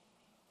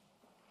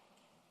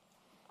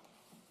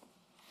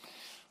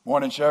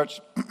Morning,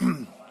 church.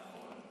 It's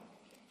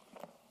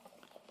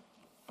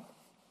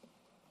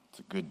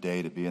a good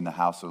day to be in the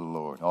house of the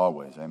Lord,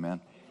 always. Amen.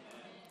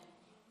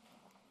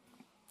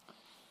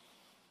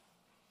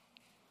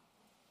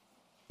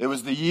 It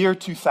was the year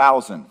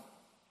 2000.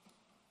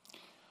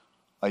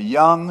 A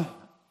young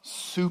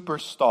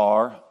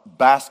superstar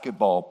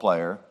basketball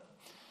player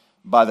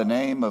by the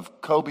name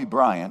of Kobe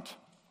Bryant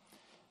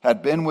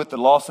had been with the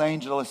Los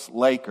Angeles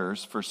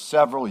Lakers for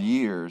several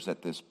years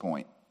at this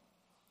point.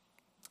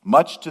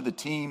 Much to the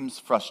team's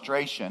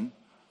frustration,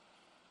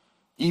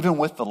 even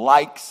with the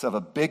likes of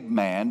a big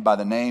man by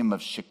the name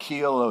of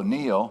Shaquille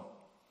O'Neal,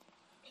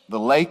 the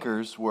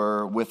Lakers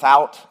were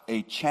without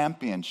a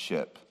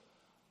championship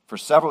for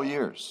several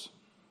years.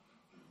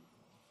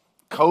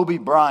 Kobe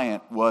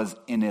Bryant was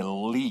an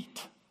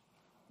elite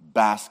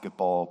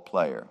basketball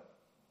player.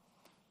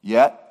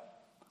 Yet,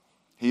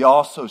 he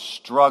also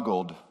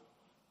struggled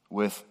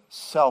with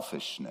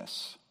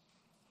selfishness.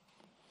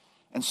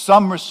 In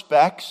some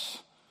respects,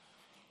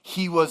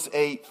 he was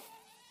a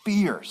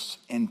fierce,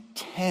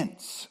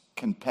 intense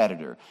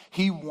competitor.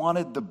 He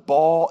wanted the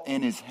ball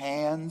in his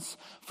hands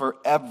for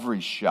every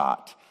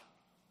shot.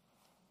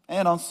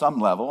 And on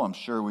some level, I'm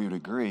sure we would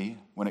agree,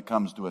 when it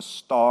comes to a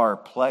star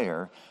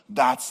player,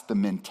 that's the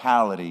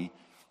mentality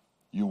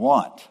you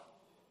want.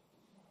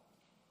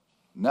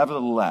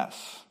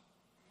 Nevertheless,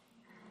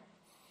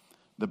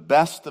 the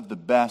best of the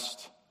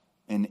best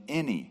in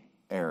any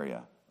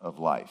area of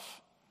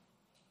life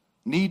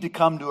need to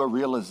come to a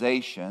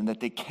realization that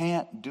they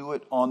can't do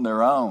it on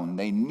their own.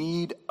 They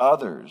need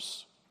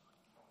others.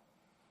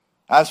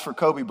 As for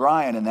Kobe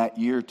Bryant in that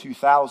year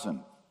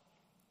 2000,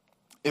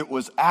 it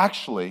was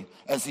actually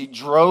as he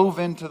drove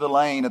into the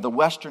lane of the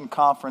Western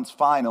Conference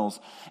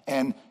Finals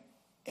and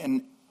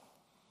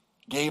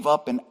gave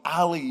up an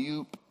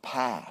alley-oop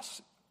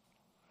pass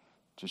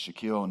to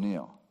Shaquille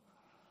O'Neal.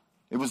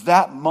 It was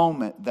that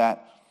moment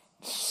that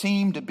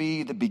seemed to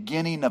be the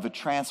beginning of a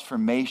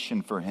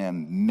transformation for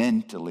him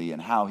mentally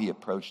and how he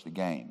approached the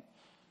game.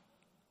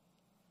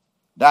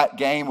 That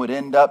game would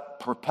end up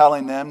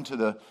propelling them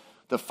to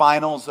the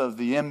finals of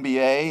the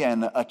NBA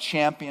and a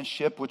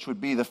championship, which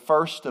would be the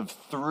first of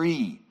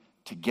three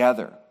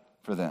together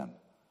for them.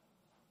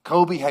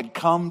 Kobe had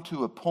come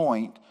to a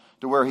point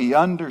to where he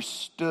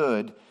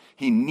understood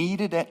he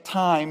needed at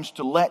times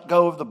to let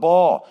go of the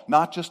ball,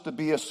 not just to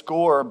be a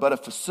scorer, but a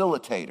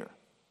facilitator.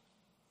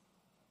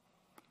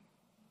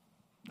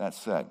 That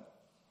said,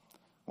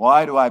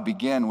 why do I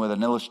begin with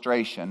an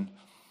illustration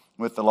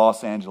with the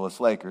Los Angeles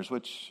Lakers,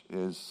 which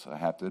is, I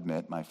have to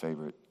admit, my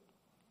favorite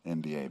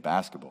NBA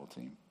basketball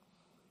team?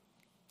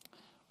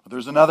 But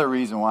there's another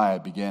reason why I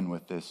begin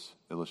with this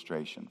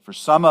illustration. For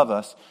some of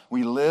us,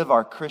 we live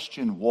our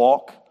Christian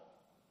walk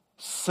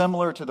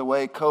similar to the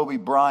way Kobe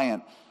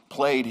Bryant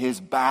played his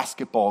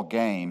basketball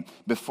game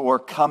before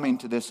coming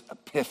to this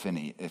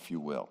epiphany, if you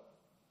will.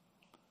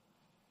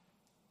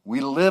 We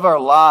live our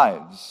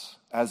lives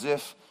as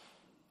if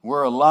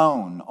we're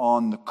alone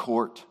on the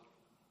court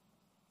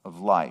of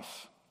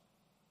life.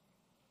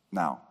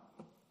 Now,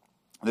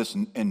 this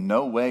in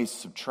no way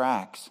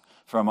subtracts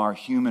from our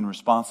human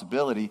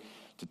responsibility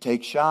to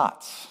take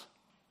shots.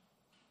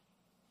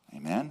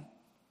 Amen?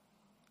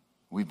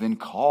 We've been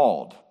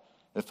called,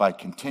 if I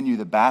continue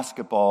the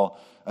basketball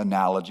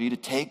analogy, to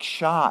take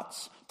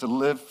shots, to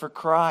live for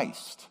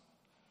Christ,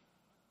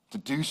 to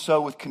do so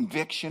with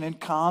conviction and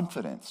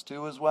confidence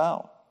too as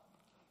well.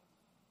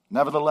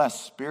 Nevertheless,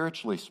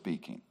 spiritually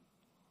speaking,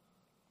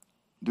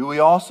 do we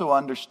also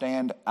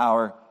understand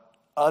our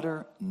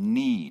utter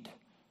need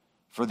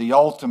for the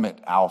ultimate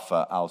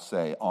alpha, I'll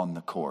say, on the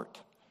court,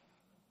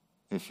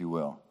 if you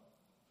will,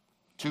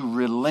 to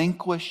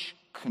relinquish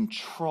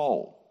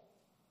control,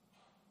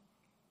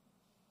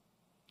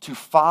 to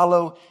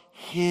follow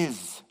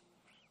his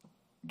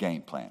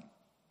game plan?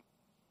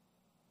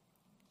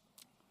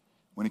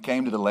 When it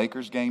came to the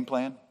Lakers' game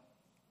plan,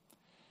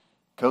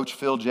 Coach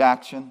Phil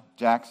Jackson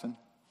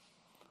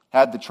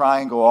had the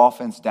triangle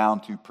offense down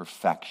to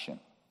perfection.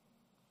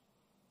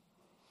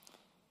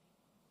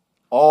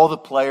 All the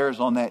players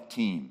on that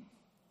team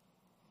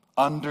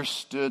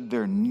understood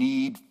their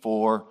need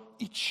for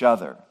each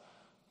other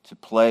to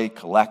play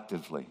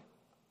collectively.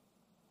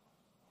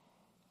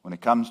 When it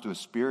comes to a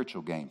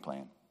spiritual game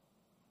plan,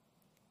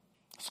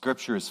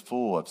 Scripture is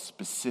full of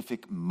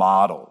specific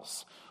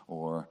models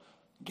or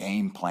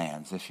game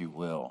plans, if you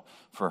will,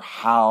 for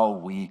how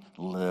we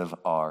live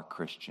our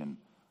Christian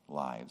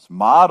lives.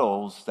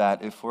 Models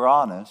that, if we're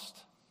honest,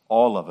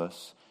 all of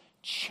us,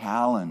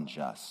 challenge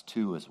us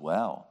too as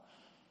well.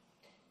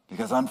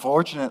 Because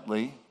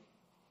unfortunately,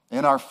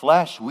 in our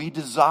flesh, we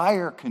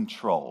desire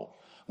control.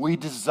 We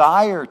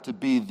desire to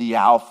be the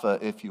alpha,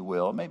 if you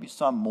will, maybe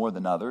some more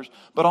than others,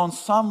 but on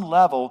some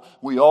level,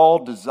 we all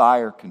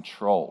desire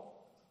control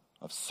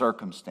of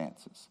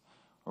circumstances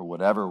or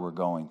whatever we're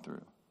going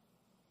through.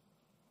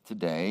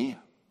 Today,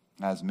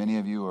 as many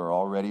of you are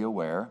already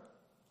aware,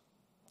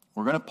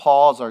 we're going to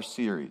pause our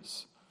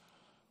series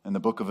in the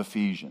book of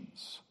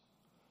Ephesians.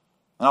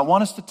 And I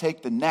want us to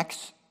take the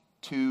next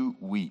 2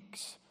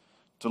 weeks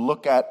to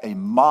look at a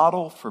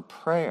model for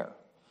prayer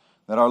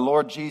that our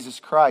Lord Jesus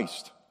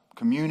Christ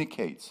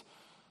communicates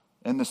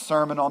in the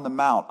Sermon on the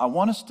Mount. I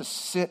want us to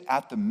sit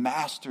at the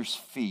Master's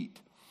feet.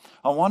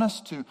 I want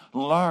us to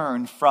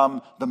learn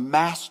from the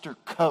master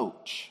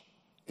coach,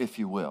 if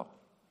you will,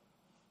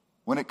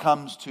 when it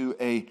comes to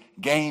a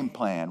game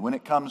plan, when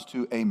it comes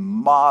to a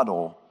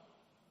model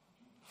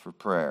for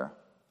prayer.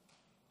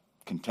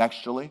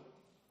 Contextually,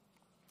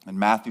 in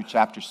Matthew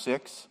chapter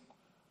 6,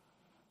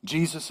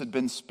 Jesus had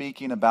been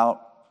speaking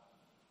about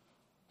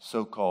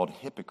so-called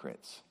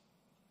hypocrites.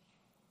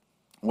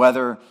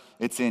 Whether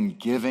it's in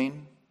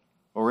giving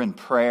or in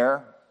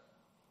prayer,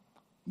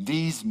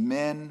 these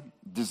men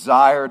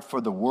desired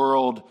for the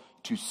world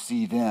to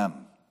see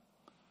them.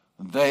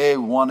 They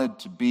wanted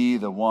to be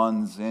the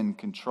ones in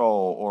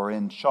control or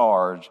in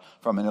charge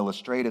from an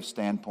illustrative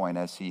standpoint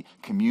as he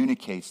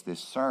communicates this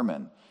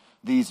sermon.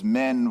 These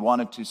men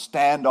wanted to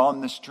stand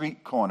on the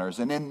street corners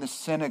and in the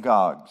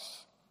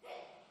synagogues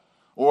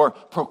or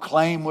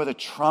proclaim with a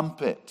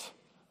trumpet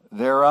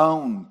their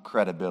own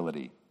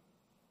credibility.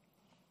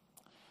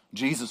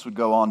 Jesus would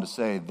go on to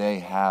say they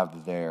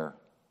have their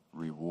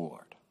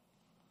reward.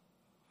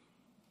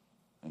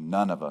 And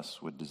none of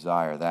us would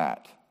desire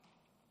that.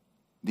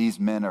 These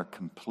men are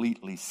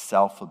completely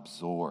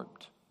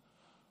self-absorbed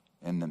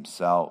in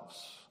themselves.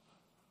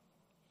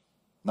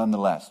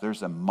 Nonetheless,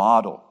 there's a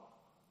model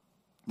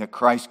that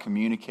Christ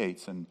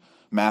communicates in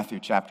Matthew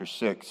chapter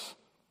 6.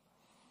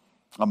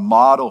 A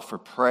model for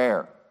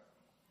prayer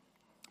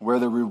where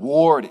the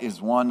reward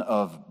is one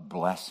of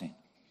blessing.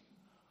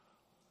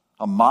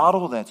 A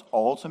model that's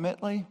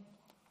ultimately,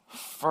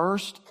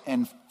 first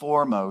and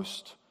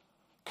foremost,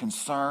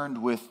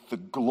 concerned with the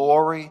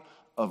glory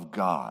of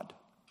God.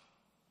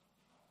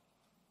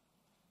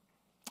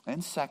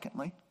 And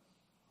secondly,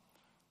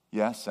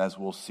 yes, as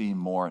we'll see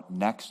more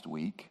next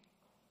week,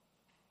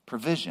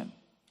 provision.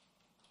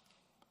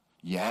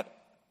 Yet,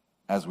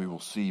 as we will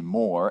see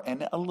more,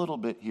 and a little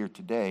bit here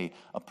today,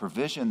 a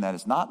provision that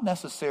is not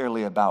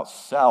necessarily about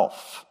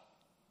self,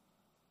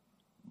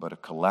 but a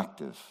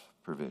collective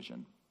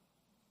provision.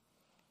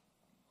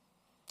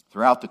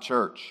 Throughout the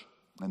church,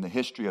 in the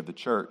history of the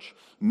church,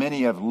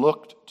 many have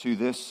looked to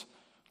this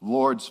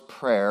Lord's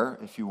Prayer,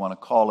 if you want to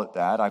call it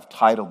that. I've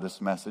titled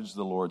this message,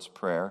 The Lord's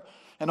Prayer.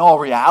 In all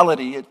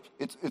reality,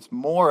 it's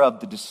more of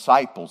the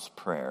disciples'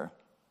 prayer.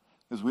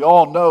 Because we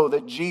all know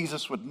that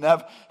Jesus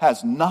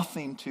has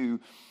nothing to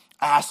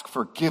ask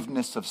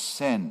forgiveness of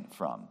sin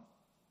from,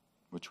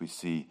 which we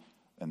see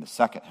in the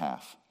second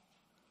half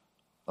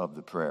of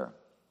the prayer.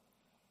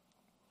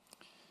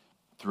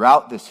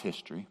 Throughout this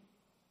history,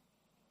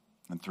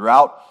 and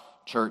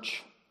throughout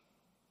church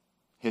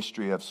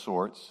history of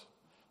sorts,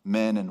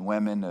 men and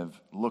women have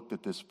looked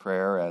at this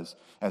prayer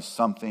as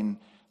something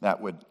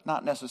that would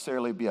not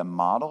necessarily be a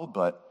model,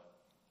 but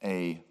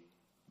a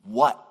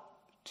what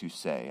to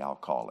say, I'll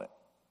call it,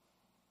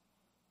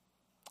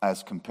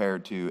 as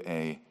compared to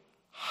a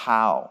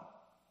how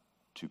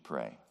to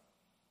pray.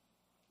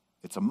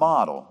 It's a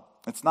model.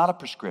 It's not a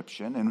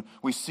prescription, and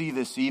we see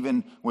this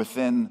even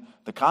within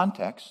the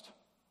context.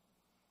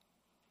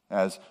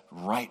 As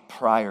right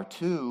prior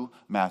to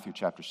Matthew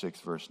chapter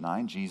 6, verse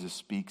 9, Jesus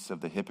speaks of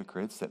the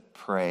hypocrites that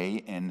pray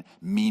in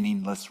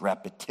meaningless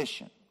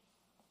repetition.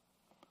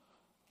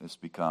 This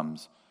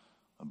becomes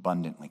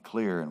abundantly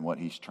clear in what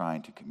he's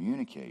trying to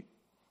communicate.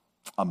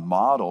 A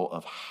model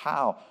of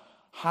how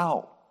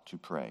to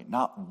pray,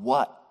 not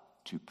what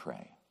to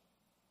pray.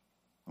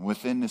 And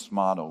within this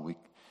model,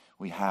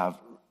 we have,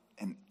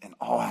 in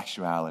all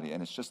actuality,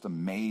 and it's just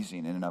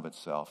amazing in and of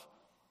itself,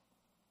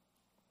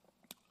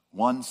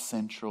 one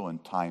central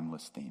and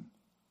timeless theme.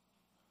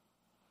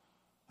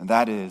 And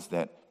that is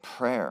that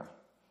prayer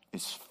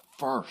is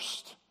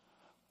first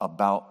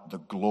about the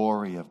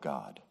glory of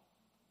God.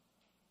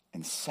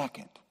 And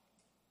second,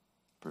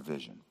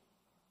 provision.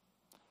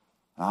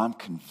 And I'm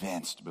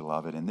convinced,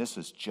 beloved, and this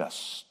has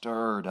just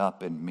stirred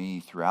up in me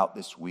throughout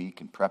this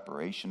week in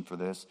preparation for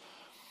this,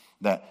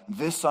 that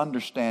this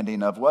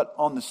understanding of what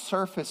on the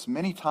surface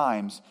many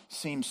times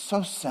seems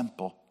so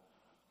simple.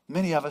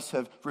 Many of us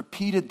have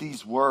repeated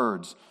these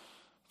words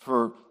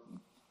for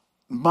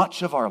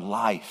much of our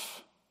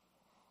life.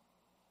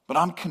 But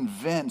I'm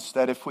convinced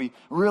that if we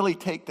really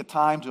take the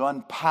time to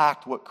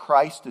unpack what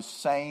Christ is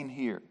saying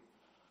here,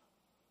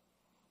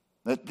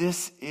 that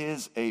this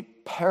is a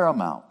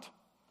paramount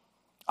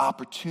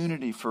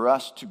opportunity for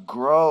us to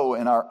grow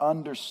in our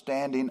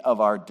understanding of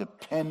our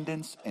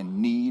dependence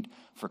and need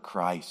for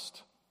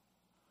Christ.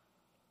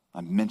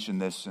 I've mentioned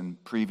this in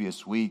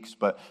previous weeks,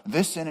 but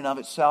this in and of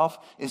itself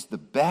is the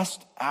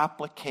best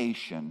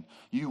application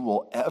you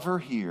will ever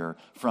hear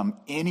from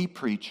any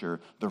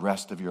preacher the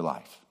rest of your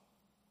life.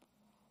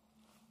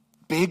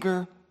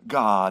 Bigger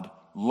God,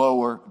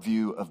 lower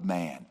view of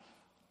man.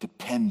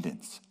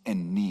 Dependence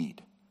and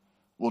need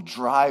will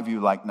drive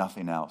you like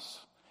nothing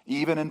else,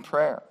 even in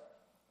prayer.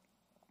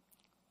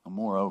 And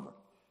moreover,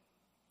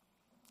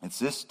 it's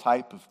this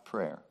type of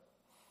prayer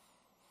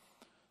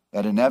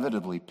that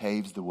inevitably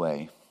paves the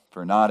way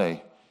for not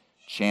a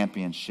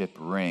championship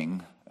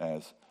ring,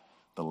 as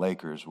the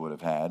Lakers would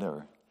have had,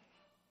 or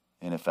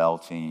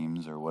NFL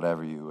teams, or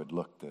whatever you would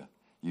look to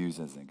use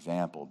as an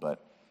example,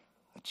 but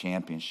a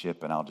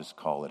championship, and I'll just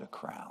call it a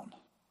crown.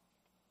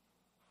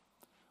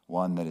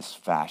 One that is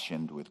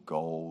fashioned with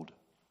gold,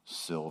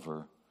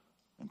 silver,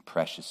 and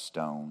precious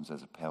stones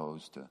as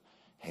opposed to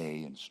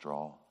hay and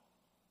straw.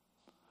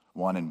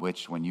 One in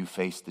which, when you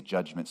face the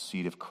judgment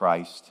seat of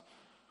Christ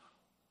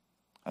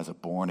as a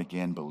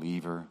born-again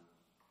believer,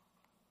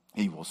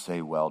 He will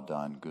say, "Well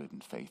done, good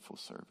and faithful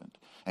servant."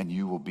 And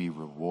you will be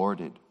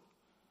rewarded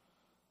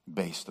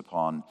based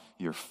upon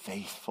your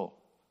faithful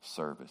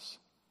service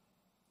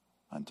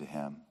unto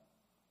Him.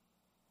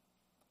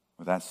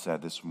 With that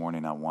said, this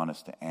morning I want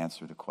us to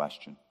answer the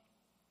question,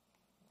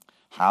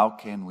 how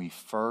can we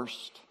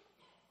first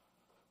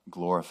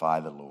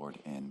glorify the Lord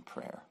in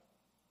prayer?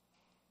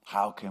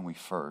 How can we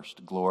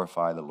first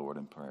glorify the Lord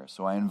in prayer?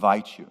 So I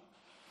invite you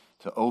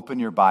to open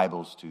your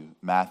Bibles to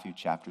Matthew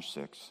chapter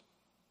 6.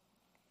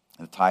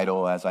 The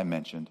title, as I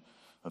mentioned,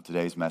 of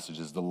today's message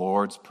is The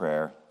Lord's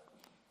Prayer,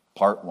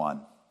 Part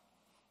 1.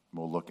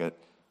 We'll look at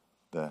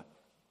the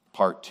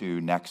Part 2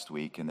 next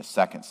week in the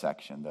second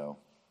section, though.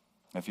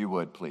 If you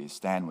would, please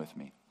stand with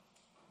me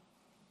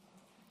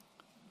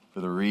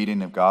for the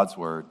reading of God's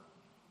Word.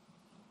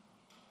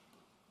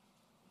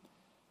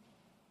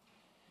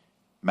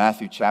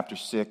 Matthew chapter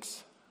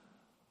 6,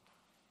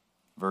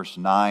 verse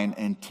 9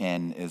 and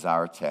 10 is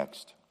our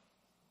text.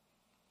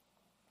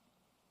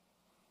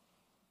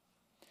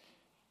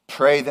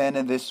 Pray then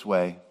in this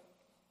way: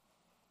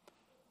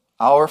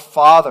 Our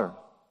Father,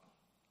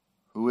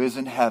 who is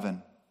in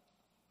heaven,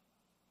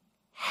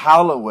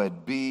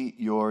 hallowed be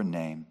your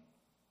name.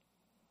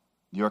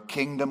 Your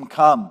kingdom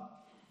come,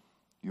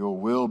 your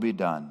will be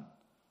done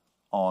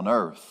on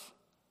earth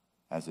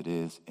as it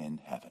is in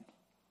heaven.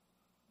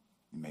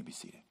 You may be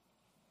seated.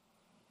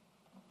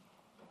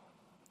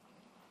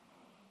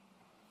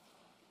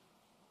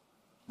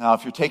 Now,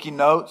 if you're taking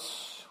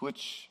notes,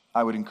 which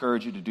I would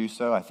encourage you to do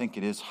so, I think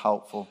it is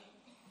helpful.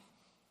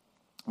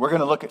 We're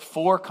going to look at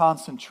 4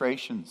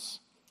 concentrations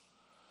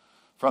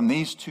from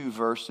these 2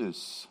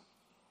 verses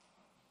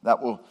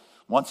that will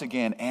once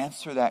again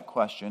answer that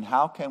question,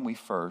 how can we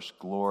first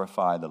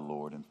glorify the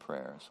Lord in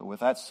prayer? So with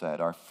that said,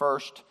 our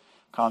first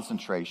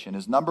concentration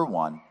is number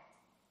 1,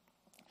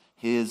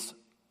 His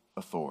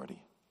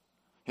authority.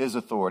 His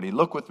authority.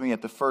 Look with me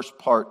at the first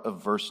part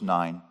of verse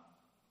 9.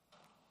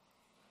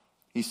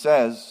 He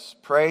says,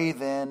 pray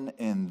then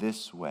in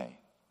this way: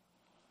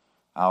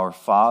 Our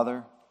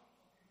Father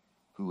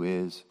who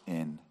is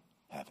in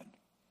heaven.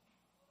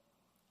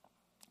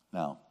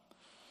 Now,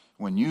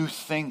 when you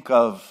think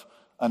of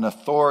an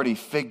authority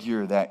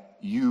figure that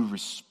you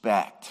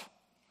respect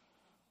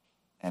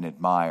and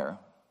admire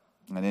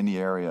in any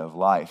area of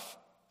life,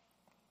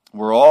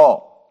 we're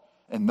all,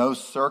 in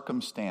those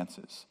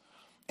circumstances,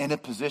 in a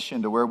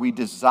position to where we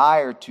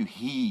desire to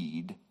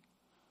heed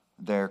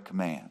their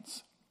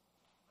commands.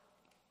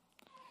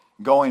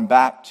 Going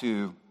back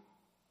to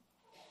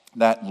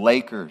that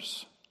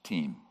Lakers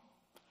team,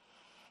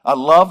 I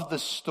love the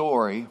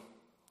story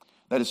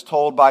that is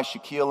told by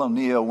Shaquille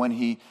O'Neal when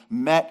he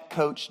met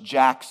Coach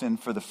Jackson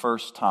for the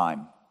first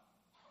time.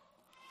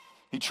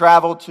 He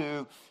traveled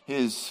to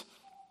his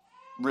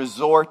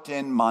resort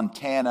in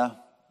Montana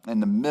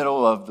in the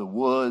middle of the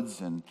woods,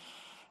 and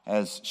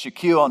as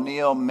Shaquille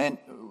O'Neal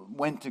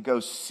went to go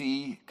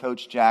see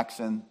Coach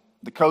Jackson,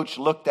 the coach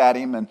looked at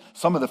him, and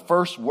some of the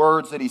first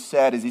words that he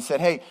said is, he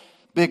said, "Hey,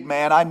 big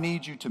man, I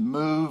need you to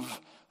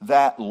move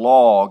that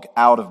log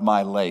out of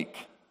my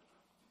lake."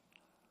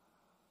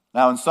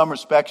 Now, in some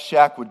respects,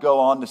 Shaq would go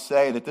on to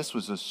say that this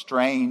was a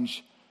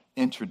strange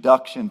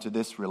introduction to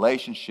this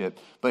relationship,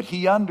 but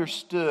he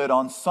understood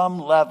on some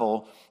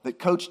level that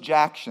Coach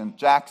Jackson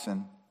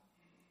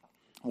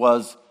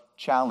was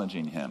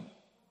challenging him.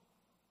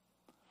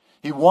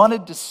 He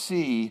wanted to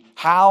see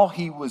how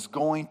he was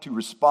going to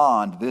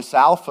respond, this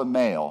alpha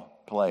male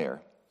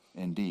player,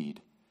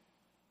 indeed,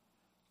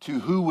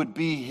 to who would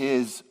be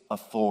his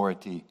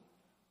authority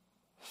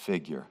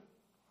figure.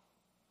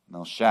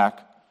 Now,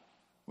 Shaq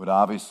would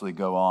obviously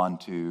go on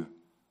to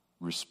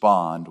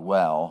respond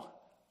well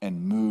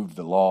and move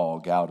the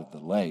log out of the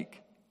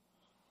lake.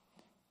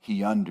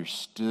 He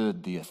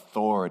understood the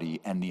authority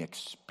and the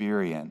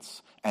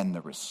experience and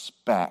the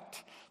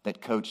respect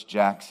that Coach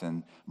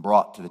Jackson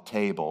brought to the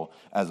table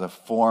as a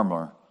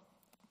former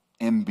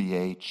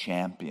NBA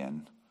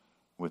champion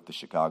with the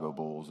Chicago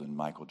Bulls and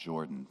Michael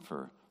Jordan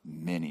for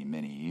many,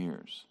 many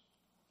years.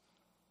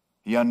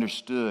 He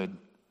understood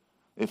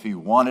if he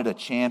wanted a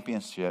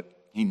championship,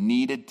 he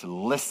needed to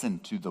listen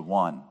to the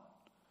one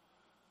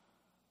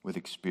with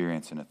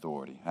experience and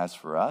authority. As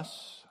for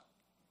us,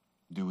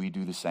 do we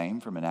do the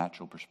same from a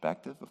natural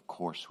perspective? Of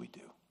course we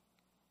do.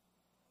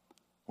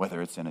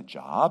 Whether it's in a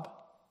job,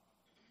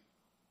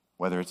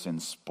 whether it's in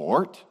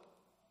sport,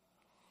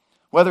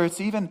 whether it's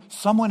even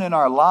someone in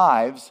our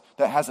lives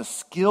that has a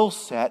skill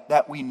set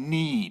that we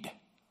need.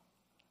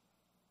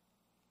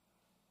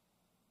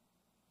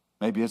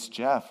 Maybe it's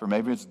Jeff, or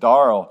maybe it's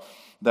Darrell,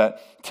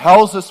 that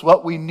tells us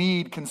what we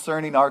need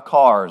concerning our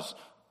cars.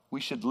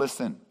 We should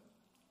listen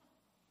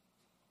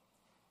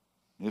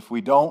If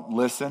we don't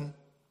listen,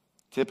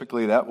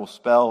 typically that will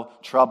spell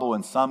trouble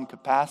in some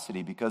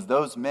capacity because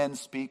those men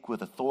speak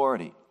with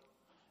authority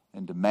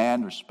and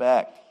demand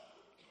respect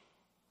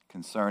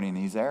concerning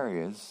these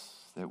areas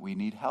that we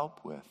need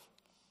help with.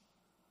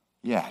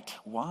 Yet,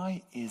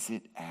 why is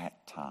it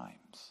at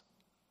times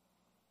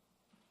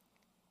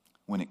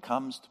when it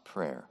comes to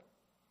prayer,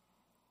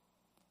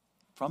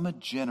 from a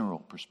general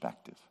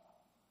perspective,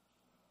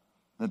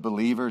 that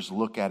believers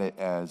look at it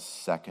as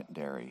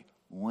secondary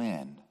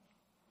when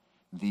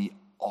the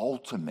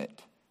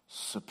ultimate,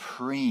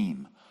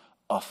 supreme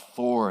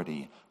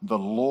authority, the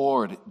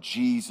Lord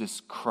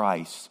Jesus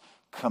Christ,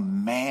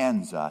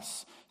 commands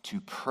us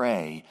to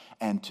pray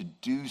and to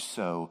do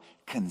so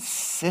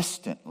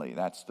consistently?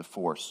 That's the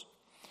force,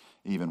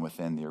 even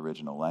within the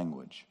original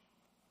language.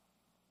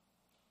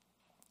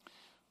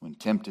 When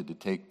tempted to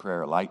take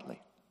prayer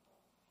lightly,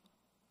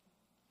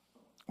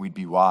 we'd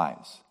be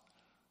wise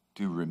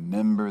to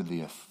remember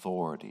the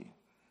authority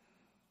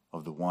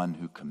of the one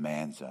who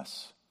commands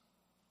us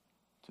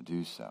to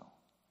do so.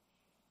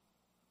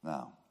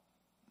 Now,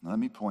 let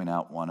me point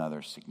out one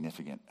other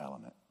significant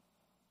element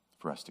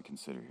for us to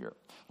consider here.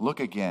 Look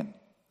again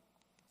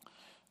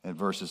at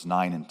verses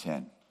 9 and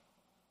 10.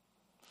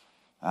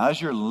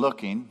 As you're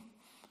looking,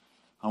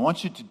 I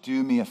want you to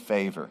do me a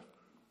favor.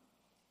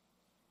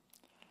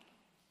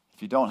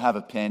 If you don't have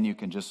a pen, you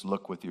can just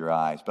look with your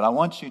eyes. But I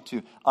want you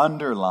to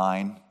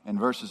underline in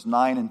verses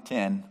 9 and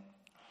 10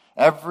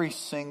 every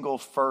single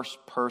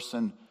first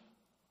person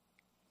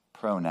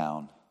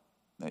pronoun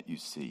that you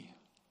see.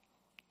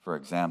 For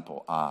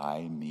example,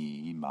 I,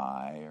 me,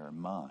 my, or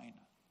mine.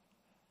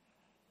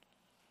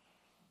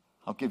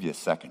 I'll give you a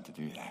second to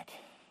do that.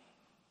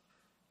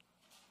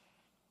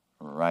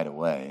 Right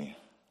away,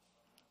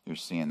 you're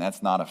seeing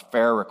that's not a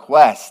fair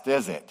request,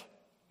 is it?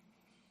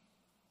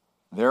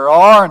 There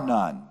are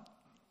none.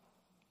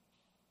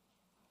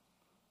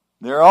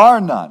 There are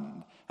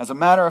none. As a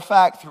matter of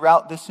fact,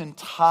 throughout this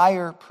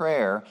entire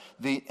prayer,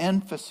 the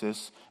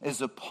emphasis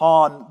is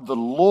upon the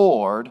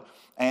Lord,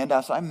 and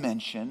as I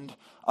mentioned,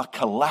 a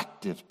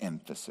collective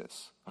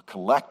emphasis. A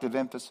collective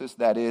emphasis,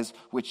 that is,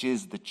 which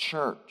is the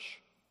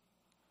church.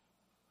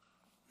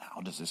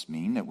 Now, does this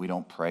mean that we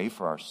don't pray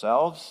for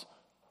ourselves?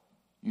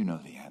 You know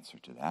the answer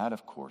to that.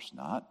 Of course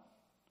not.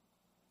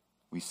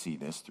 We see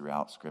this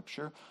throughout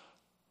Scripture.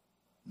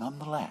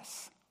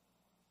 Nonetheless,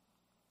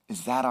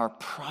 is that our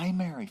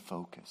primary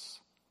focus?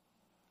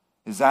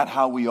 Is that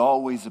how we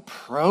always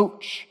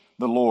approach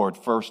the Lord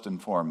first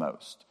and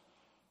foremost?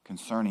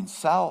 Concerning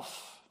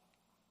self?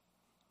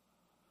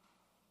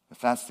 If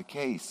that's the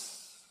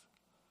case,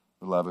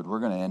 beloved, we're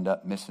going to end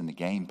up missing the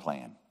game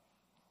plan,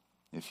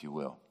 if you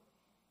will.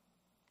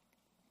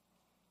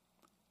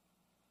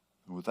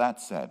 With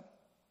that said,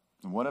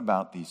 what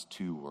about these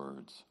two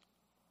words?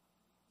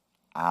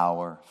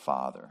 Our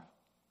Father.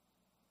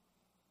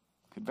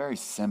 Could very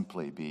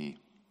simply be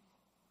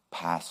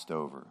passed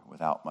over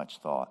without much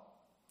thought.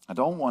 I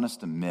don't want us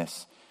to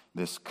miss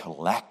this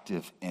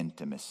collective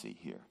intimacy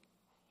here.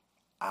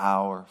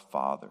 Our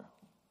Father.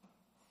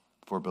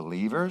 For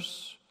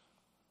believers,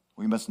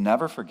 we must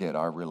never forget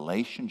our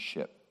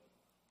relationship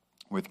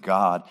with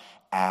God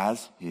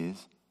as His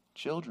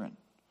children.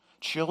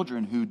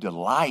 Children who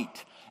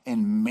delight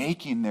in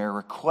making their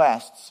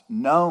requests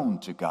known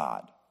to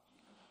God.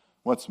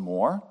 What's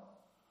more,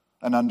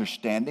 an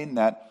understanding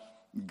that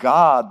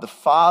God, the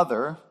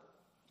Father,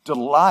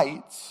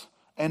 delights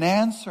in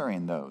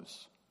answering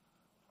those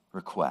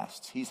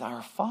requests. He's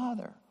our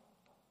Father.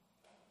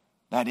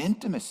 That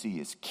intimacy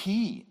is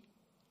key.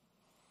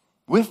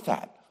 With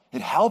that,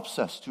 it helps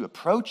us to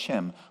approach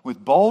Him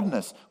with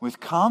boldness, with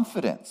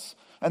confidence,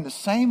 and the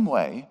same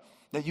way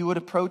that you would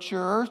approach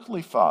your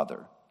earthly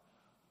father.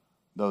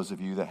 Those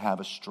of you that have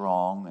a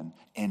strong and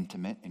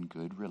intimate and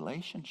good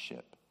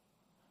relationship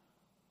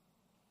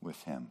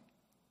with Him.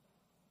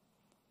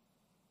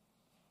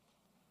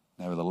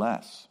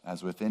 Nevertheless,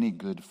 as with any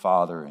good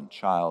father and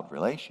child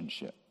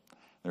relationship,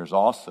 there's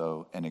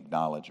also an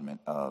acknowledgement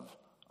of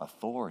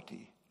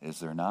authority, is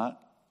there not?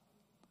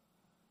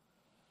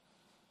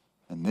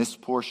 In this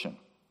portion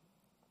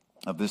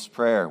of this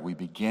prayer, we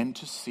begin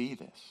to see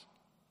this.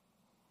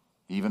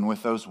 Even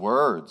with those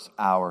words,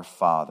 our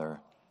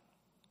Father,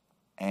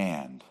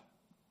 and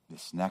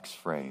this next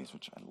phrase,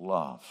 which I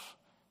love,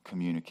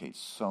 communicates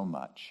so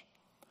much.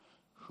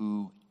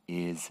 Who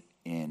is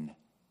in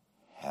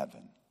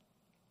heaven?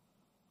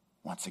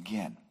 Once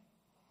again,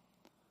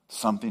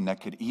 something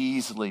that could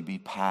easily be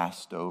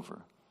passed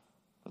over.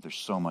 But there's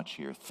so much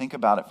here. Think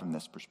about it from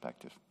this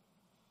perspective.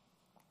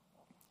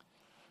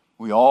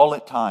 We all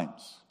at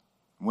times,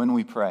 when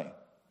we pray,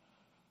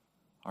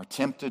 are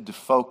tempted to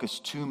focus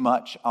too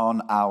much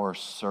on our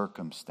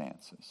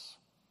circumstances.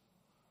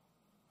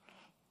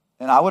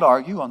 And I would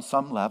argue on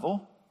some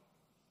level,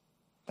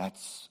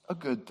 that's a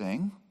good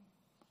thing.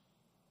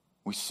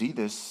 We see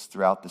this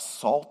throughout the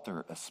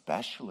Psalter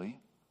especially.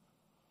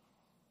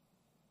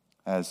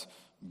 As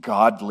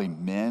godly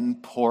men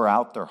pour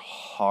out their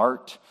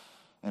heart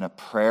in a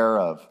prayer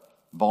of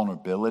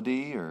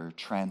vulnerability or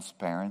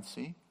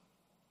transparency.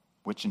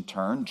 which in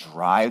turn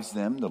drives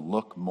them to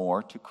look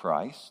more to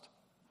Christ.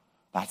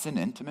 That's an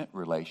intimate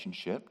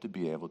relationship to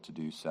be able to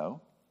do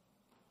so.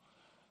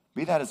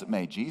 Be that as it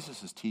may,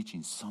 Jesus is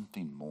teaching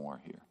something more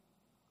here.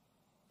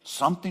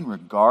 Something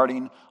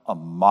regarding a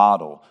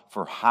model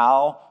for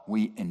how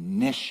we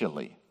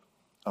initially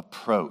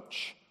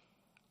approach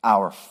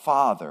our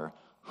Father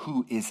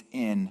who is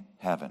in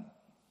heaven.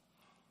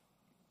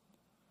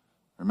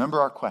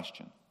 Remember our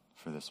question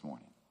for this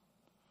morning.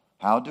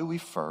 How do we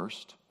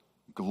first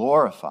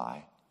glorify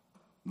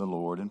the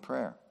Lord in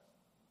prayer?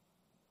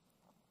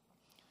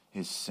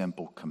 His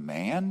simple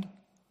command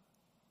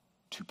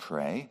to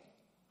pray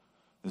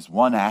is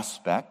one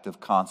aspect of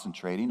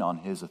concentrating on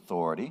his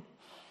authority,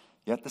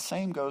 yet the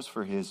same goes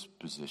for his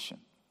position,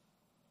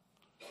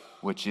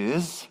 which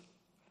is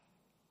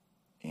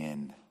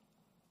in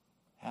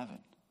heaven.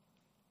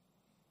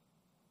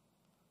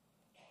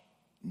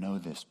 Know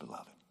this,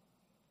 beloved.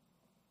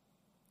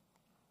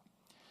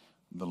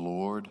 The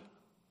Lord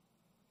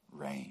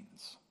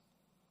reigns.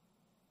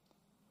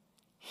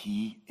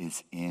 He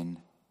is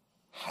in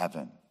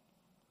heaven.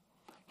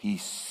 He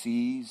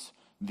sees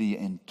the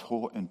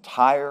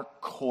entire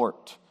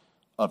court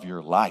of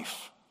your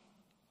life.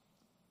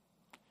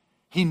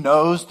 He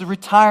knows the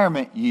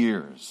retirement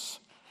years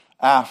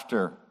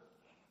after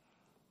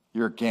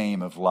your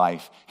game of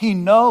life. He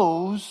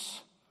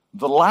knows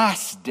the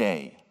last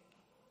day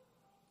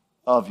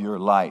of your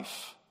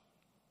life.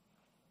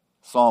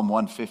 Psalm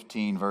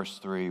 115, verse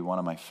 3, one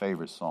of my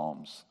favorite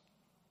psalms,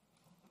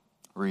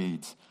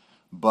 reads,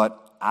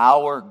 "But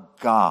our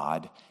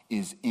God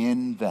is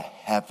in the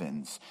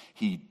heavens.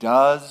 He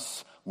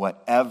does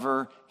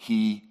whatever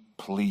he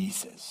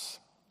pleases."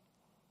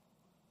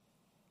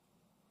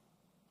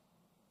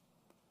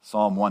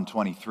 Psalm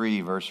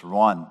 123, verse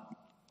 1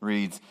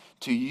 reads,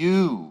 "To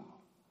you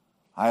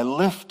I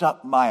lift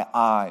up my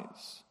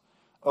eyes,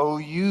 O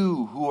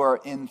you who are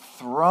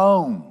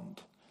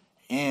enthroned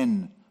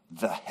in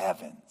the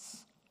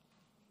heavens."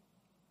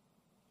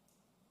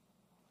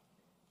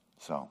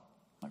 So,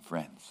 my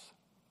friends,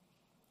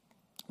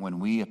 when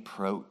we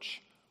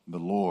approach the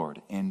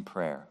Lord in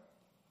prayer,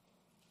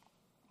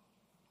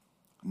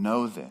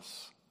 know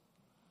this,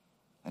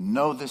 and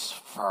know this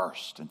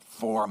first and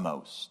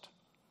foremost,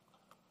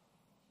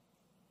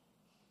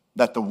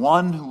 that the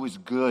one who is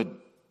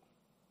good,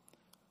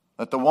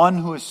 that the one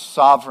who is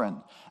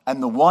sovereign,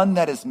 and the one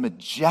that is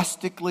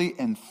majestically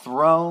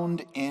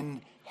enthroned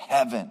in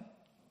heaven,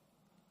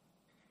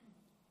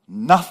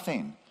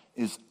 nothing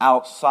is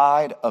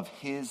outside of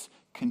his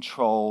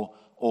control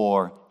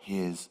or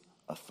his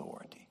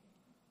authority.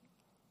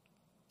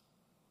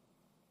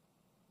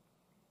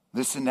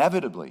 This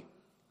inevitably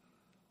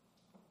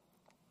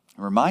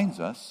reminds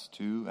us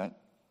to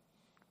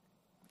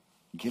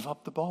give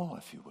up the ball,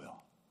 if you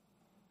will,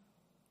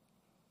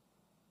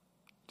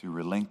 to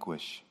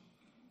relinquish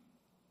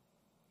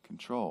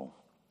control.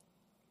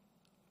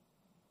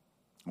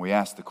 We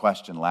asked the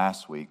question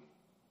last week.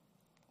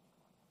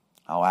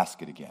 I'll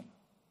ask it again.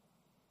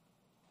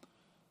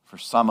 For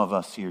some of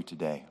us here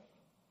today,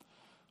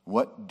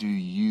 what do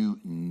you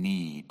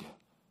need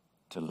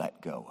to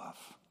let go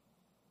of?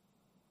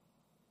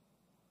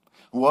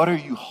 What are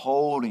you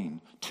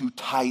holding too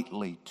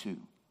tightly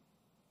to?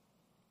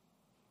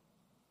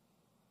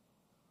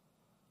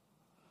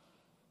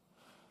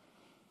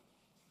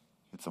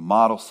 It's a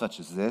model such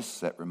as this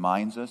that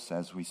reminds us,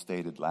 as we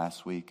stated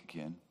last week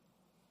again,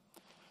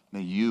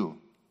 that you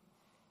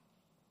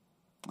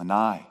and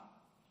I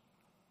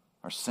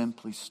are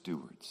simply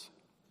stewards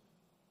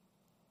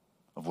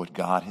of what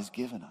God has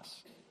given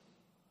us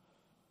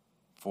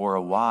for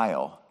a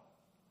while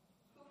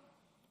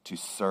to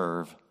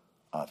serve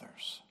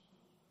others.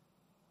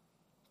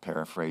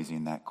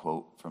 Paraphrasing that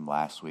quote from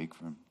last week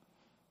from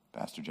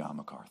Pastor John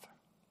MacArthur.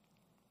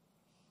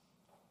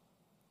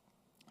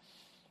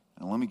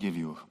 And let me give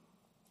you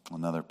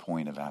another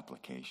point of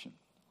application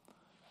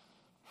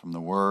from the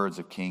words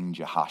of King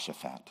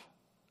Jehoshaphat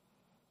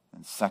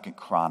in 2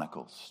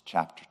 Chronicles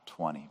chapter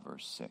 20,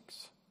 verse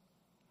 6.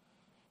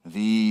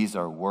 These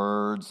are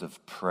words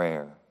of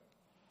prayer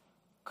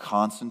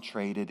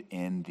concentrated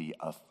in the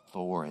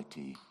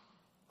authority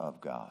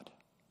of God.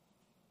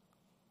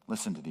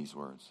 Listen to these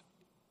words.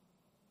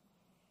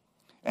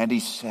 "And he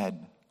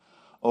said,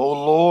 O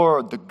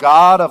Lord, the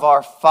God of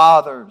our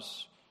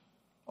fathers,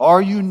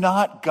 are you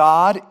not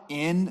God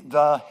in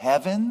the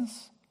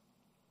heavens?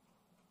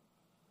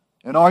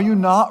 And are you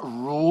not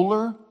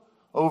ruler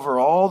over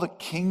all the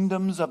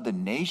kingdoms of the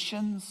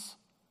nations?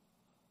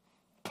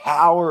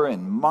 Power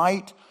and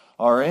might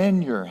are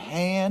in your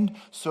hand,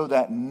 so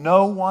that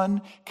no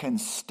one can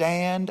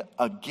stand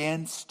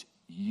against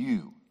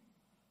you."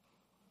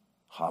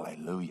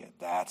 Hallelujah.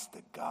 That's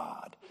the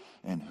God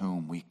in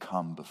whom we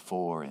come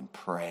before and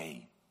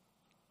pray.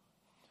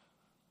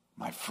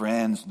 My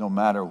friends, no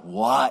matter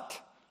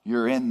what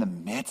you're in the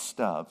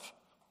midst of,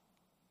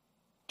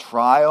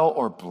 trial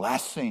or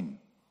blessing,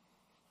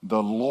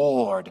 the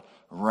Lord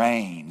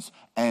reigns,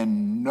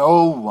 and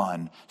no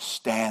one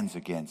stands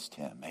against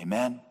him.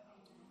 Amen?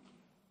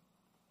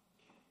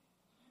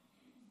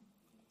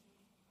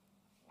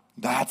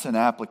 That's an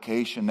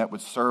application that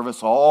would serve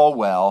us all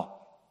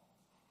well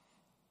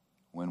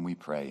when we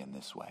pray in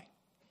this way.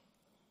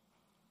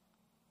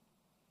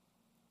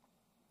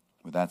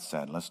 With that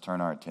said, let's turn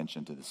our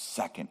attention to the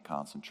second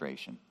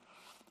concentration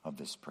of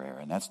this prayer,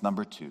 and that's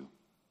number 2.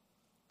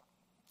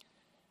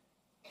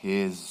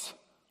 His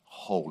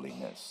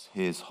holiness.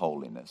 His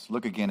holiness.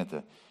 Look again at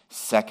the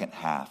second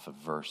half of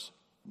verse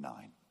 9.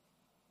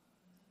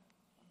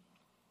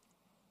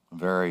 A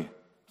very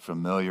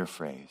familiar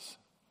phrase.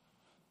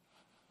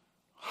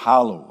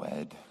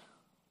 Hallowed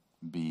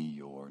be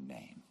your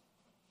name.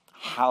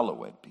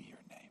 Hallowed be your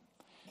name.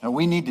 And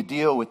we need to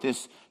deal with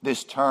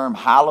this term,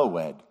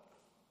 hallowed.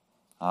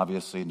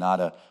 Obviously not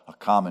a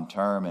common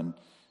term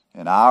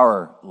in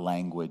our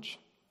language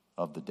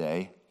of the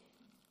day.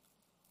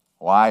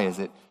 Why is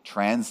it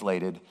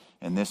translated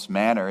in this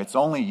manner? It's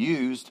only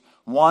used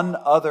one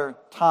other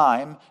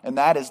time, and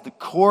that is the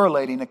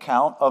correlating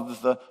account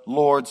of the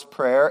Lord's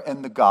Prayer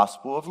in the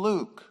Gospel of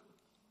Luke.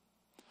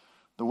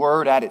 The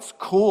word at its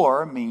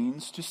core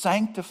means to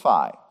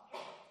sanctify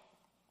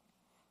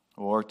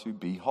or to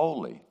be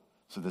holy.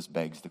 So this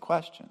begs the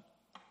question,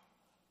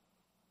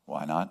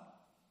 why not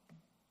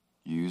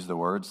use the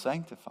word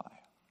sanctify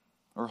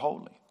or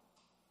holy?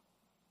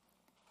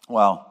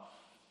 Well,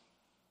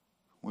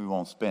 we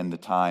won't spend the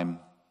time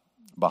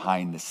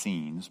behind the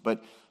scenes,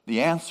 but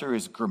the answer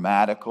is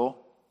grammatical.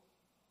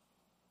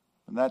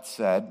 And that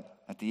said,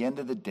 at the end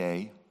of the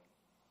day,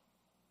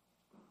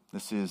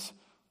 this is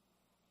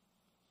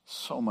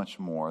so much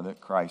more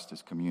that Christ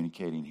is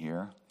communicating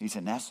here. He's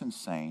in essence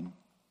saying,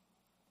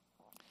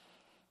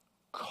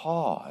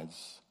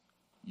 cause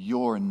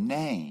your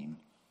name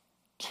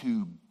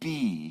to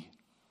be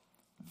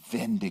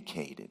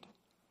vindicated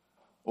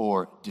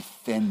or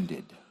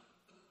defended,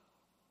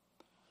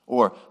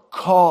 or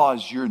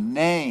cause your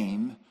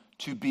name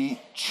to be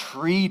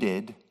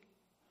treated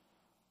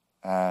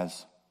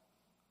as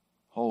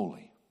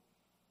holy.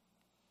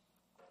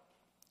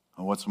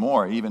 And what's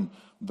more, even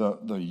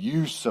the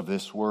use of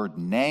this word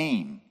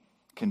name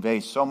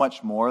conveys so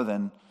much more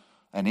than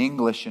an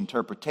English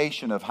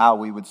interpretation of how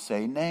we would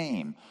say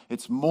name.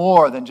 It's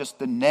more than just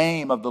the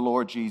name of the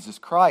Lord Jesus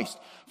Christ.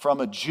 From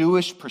a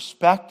Jewish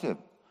perspective,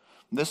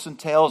 this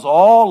entails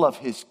all of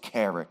his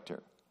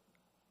character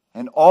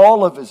and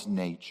all of his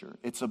nature.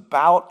 It's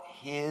about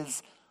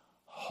his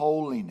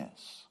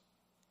holiness.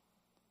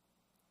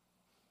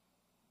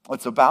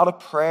 It's about a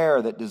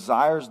prayer that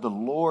desires the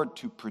Lord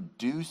to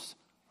produce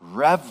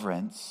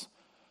reverence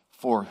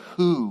for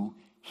who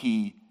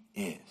he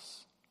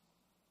is.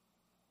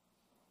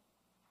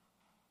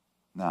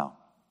 Now,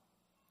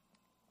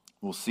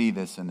 we'll see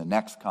this in the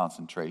next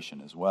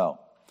concentration as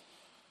well.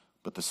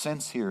 But the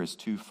sense here is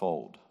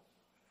twofold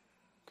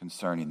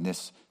concerning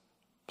this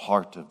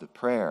part of the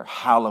prayer,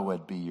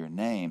 hallowed be your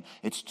name.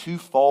 It's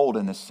twofold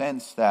in the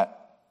sense that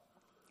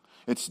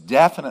it's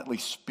definitely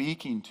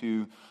speaking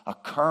to a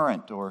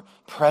current or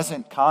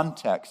present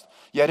context,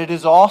 yet it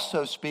is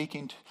also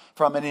speaking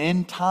from an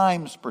end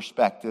times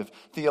perspective.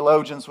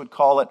 Theologians would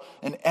call it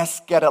an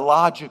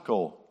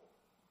eschatological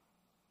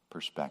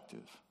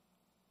perspective.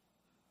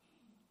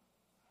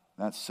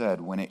 That said,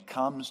 when it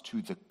comes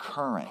to the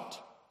current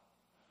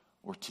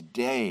or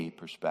today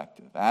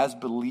perspective, as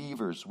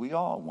believers, we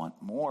all want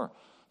more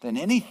than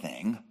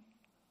anything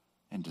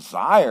and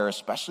desire,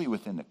 especially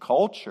within the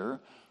culture,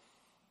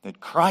 that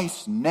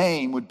Christ's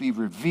name would be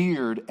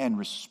revered and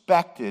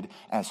respected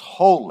as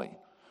holy,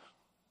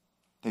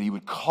 that he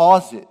would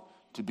cause it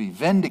to be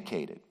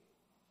vindicated.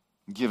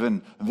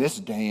 Given this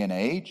day and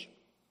age,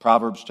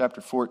 Proverbs chapter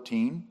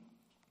 14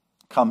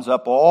 comes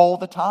up all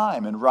the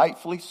time, and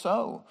rightfully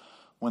so,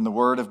 when the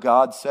Word of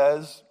God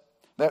says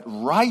that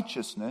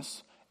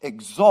righteousness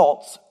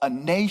exalts a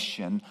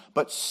nation,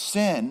 but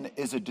sin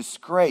is a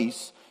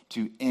disgrace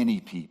to any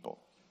people.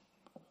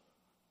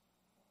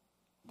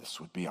 This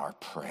would be our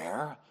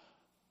prayer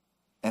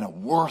and a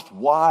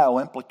worthwhile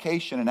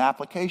implication and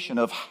application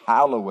of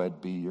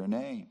hallowed be your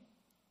name.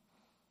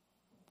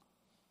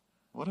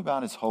 What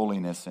about his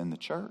holiness in the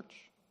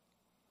church?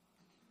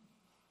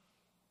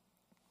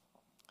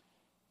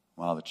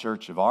 Well, the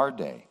church of our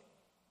day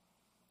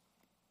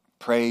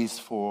prays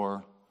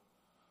for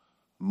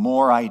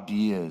more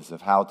ideas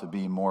of how to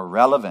be more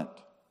relevant,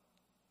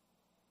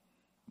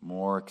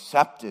 more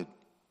accepted,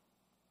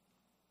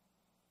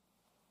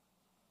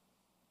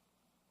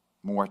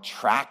 more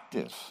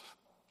attractive.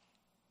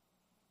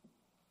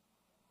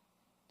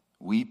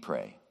 We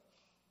pray,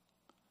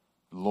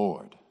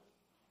 Lord,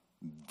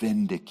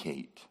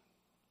 vindicate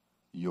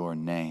your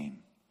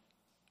name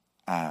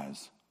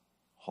as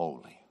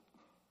holy.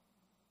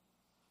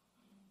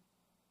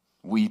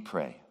 We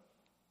pray,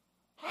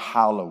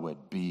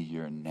 hallowed be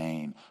your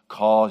name.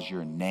 Cause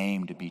your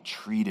name to be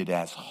treated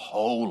as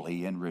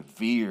holy and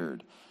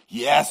revered.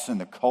 Yes, in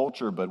the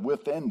culture, but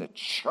within the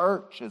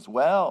church as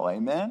well.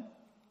 Amen?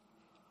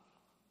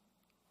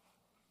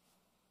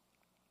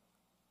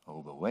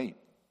 Oh, but wait.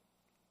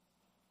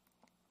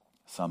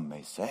 Some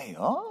may say,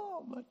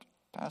 oh, but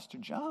Pastor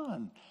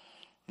John,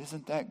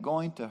 isn't that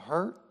going to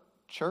hurt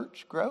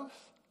church growth?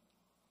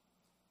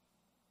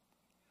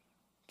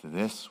 To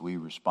this we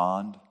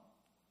respond,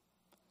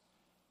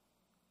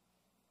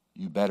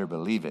 you better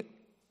believe it.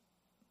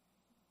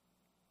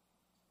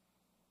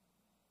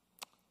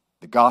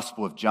 The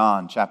Gospel of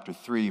John, chapter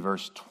 3,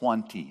 verse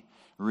 20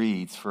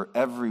 reads, "For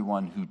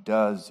everyone who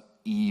does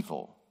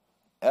evil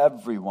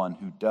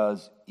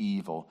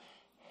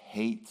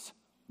hates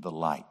the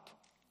light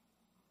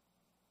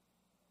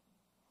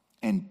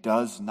and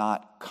does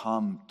not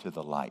come to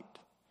the light,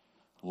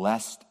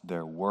 lest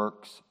their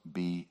works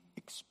be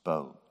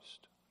exposed."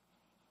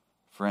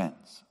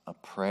 Friends, a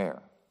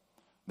prayer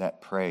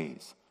that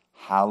prays,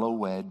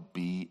 "Hallowed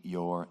be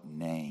your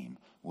name,"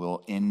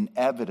 will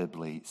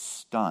inevitably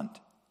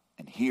stunt,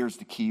 and here's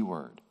the key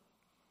word,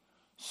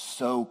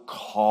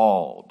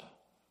 so-called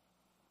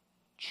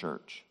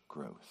church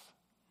growth.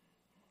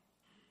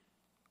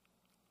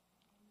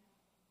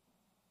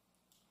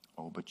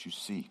 Oh, but you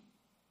see,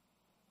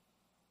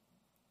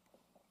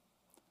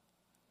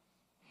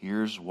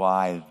 here's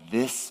why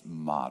this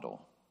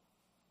model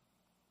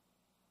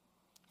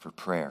for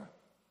prayer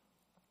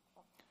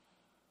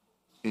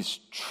is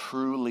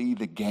truly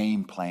the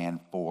game plan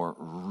for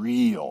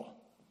real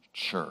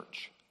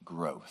church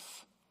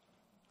growth.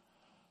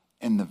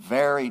 In the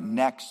very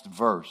next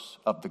verse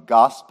of the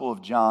Gospel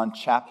of John,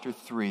 chapter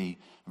 3,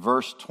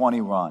 verse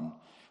 21,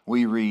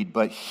 we read,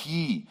 "But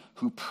he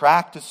who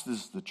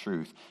practices the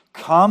truth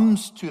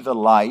comes to the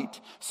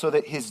light so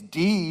that his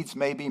deeds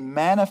may be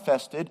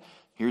manifested,"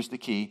 here's the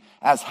key,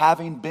 "as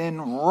having been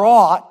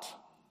wrought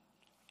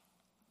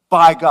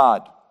by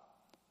God,"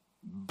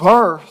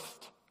 birthed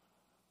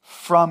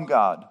from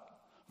God.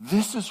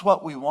 This is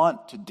what we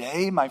want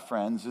today, my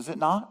friends, is it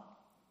not?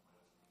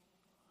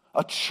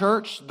 A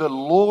church the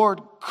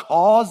Lord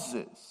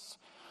causes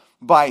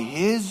by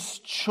His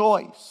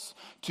choice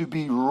to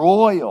be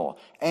royal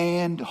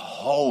and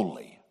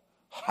holy.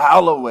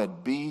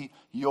 Hallowed be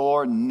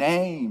your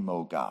name,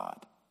 O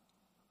God.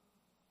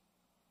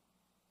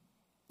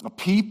 A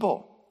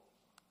people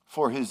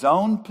for His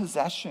own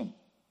possession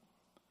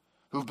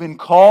who've been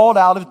called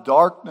out of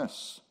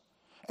darkness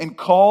and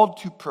called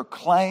to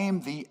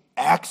proclaim the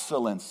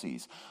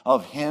excellencies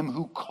of Him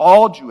who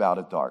called you out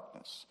of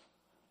darkness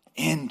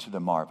into the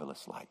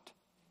marvelous light.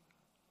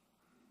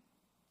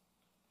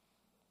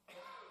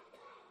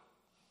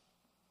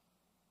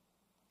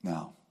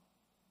 Now,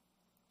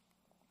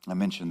 I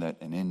mentioned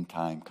that an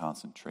end-time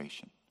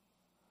concentration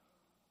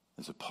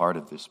is a part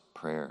of this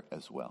prayer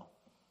as well.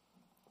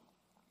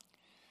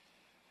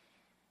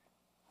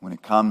 When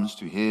it comes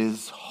to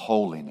His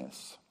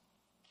holiness,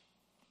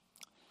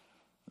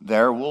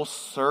 there will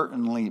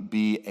certainly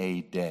be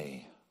a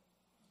day,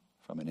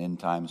 from an end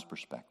times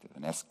perspective,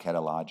 an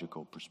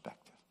eschatological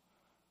perspective,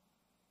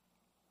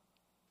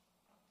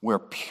 where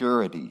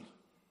purity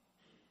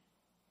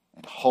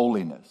and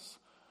holiness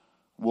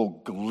will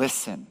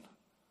glisten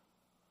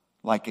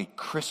like a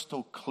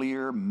crystal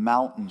clear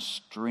mountain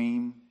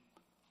stream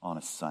on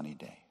a sunny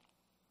day.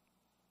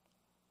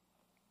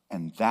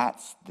 And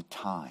that's the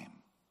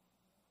time.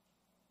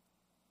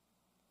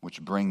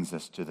 Which brings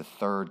us to the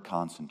third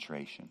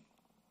concentration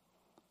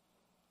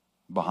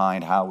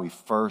behind how we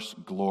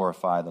first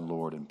glorify the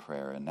Lord in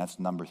prayer. And that's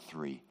number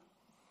 3,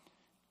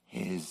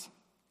 His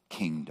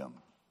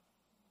kingdom.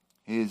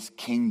 His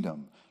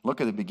kingdom.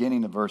 Look at the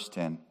beginning of verse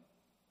 10.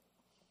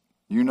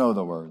 You know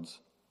the words.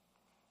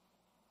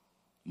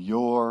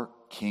 Your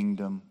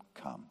kingdom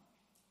come.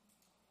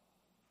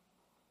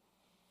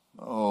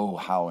 Oh,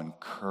 how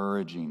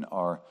encouraging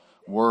are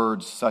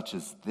words such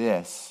as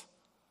this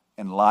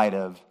in light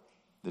of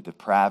the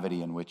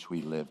depravity in which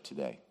we live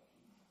today.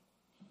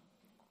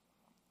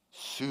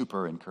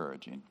 Super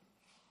encouraging.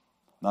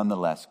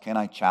 Nonetheless, can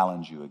I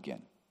challenge you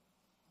again?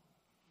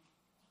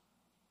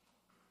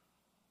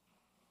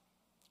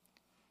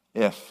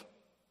 If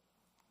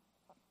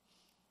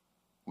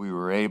we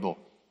were able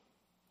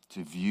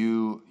to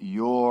view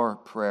your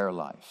prayer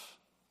life,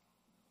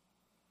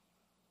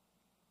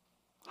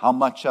 how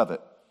much of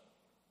it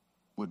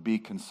would be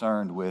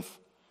concerned with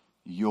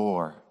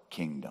your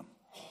kingdom?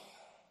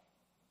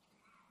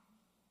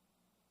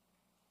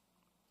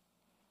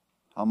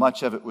 How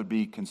much of it would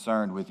be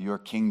concerned with your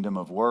kingdom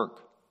of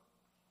work,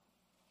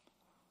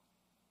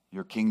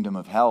 your kingdom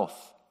of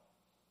health,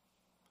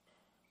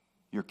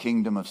 your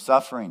kingdom of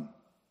suffering,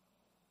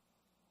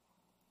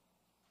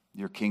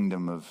 your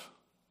kingdom of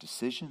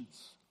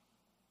decisions?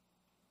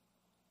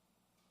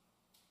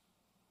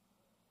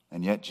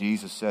 And yet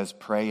Jesus says,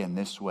 pray in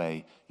this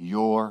way,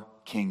 your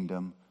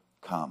kingdom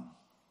come.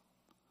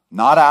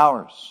 Not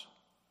ours,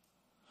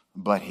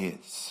 but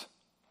His.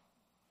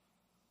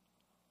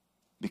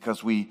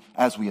 Because we,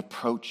 as we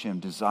approach Him,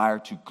 desire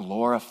to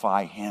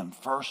glorify Him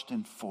first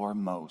and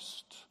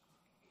foremost.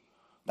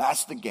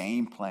 That's the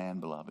game plan,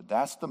 beloved.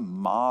 That's the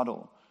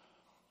model.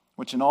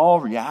 Which in all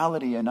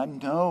reality, and I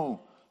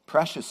know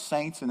precious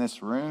saints in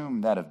this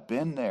room that have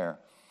been there,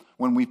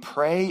 when we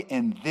pray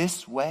in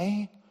this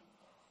way,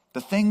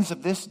 the things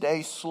of this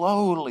day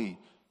slowly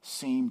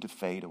seem to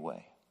fade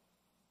away.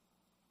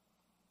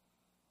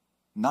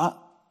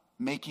 Not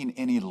making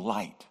any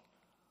light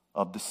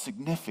of the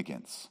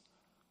significance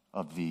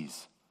of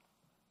these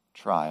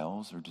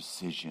trials or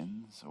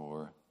decisions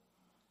or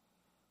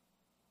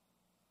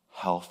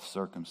health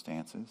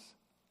circumstances?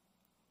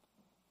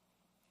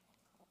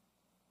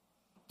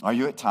 Are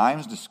you at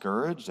times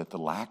discouraged at the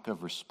lack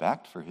of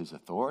respect for his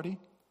authority?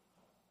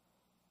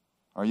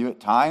 Are you at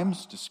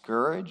times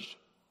discouraged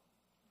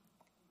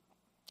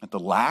at the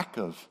lack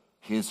of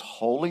his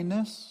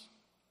holiness?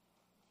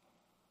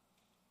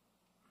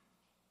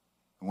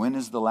 When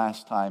is the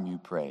last time you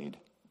prayed,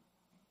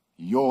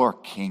 "Your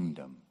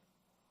kingdom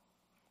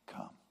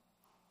come"?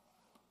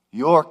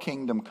 Your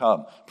kingdom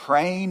come.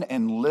 Praying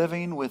and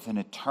living with an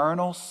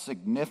eternal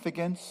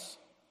significance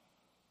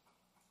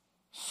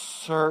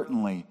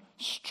certainly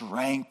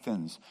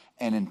strengthens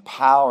and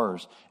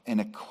empowers and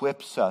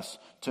equips us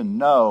to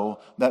know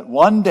that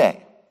one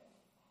day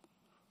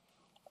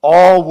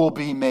all will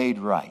be made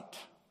right.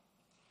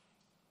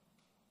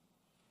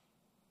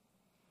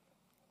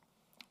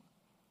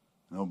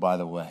 Oh, by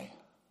the way,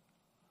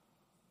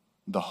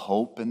 the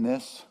hope in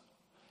this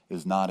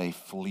is not a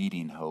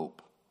fleeting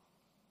hope,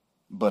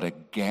 but a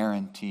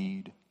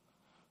guaranteed,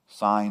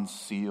 signed,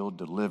 sealed,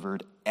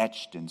 delivered,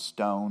 etched in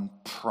stone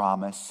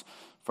promise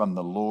from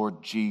the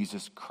Lord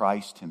Jesus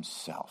Christ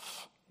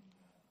himself.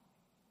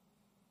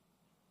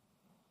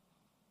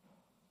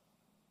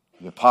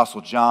 The Apostle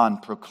John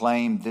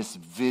proclaimed this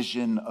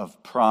vision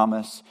of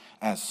promise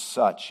as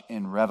such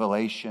in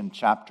Revelation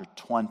chapter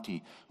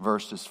 20,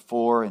 verses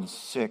 4 and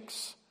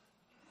 6.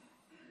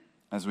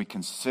 As we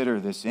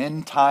consider this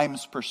end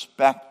times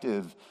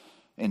perspective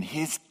in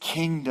his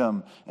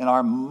kingdom and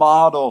our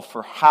model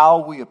for how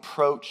we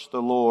approach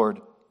the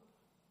Lord,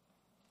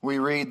 we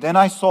read, "Then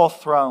I saw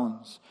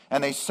thrones,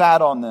 and they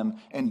sat on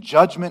them, and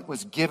judgment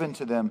was given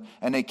to them,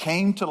 and they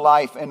came to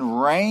life and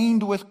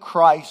reigned with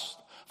Christ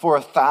for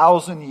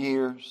 1,000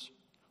 years.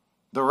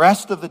 The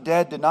rest of the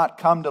dead did not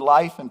come to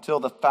life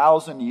until the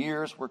 1,000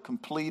 years were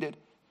completed.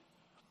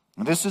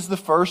 And this is the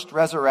first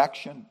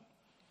resurrection.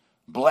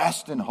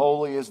 Blessed and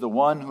holy is the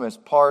one who has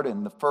part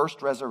in the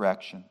first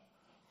resurrection.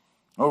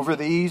 Over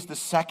these the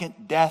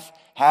second death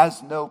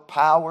has no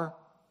power,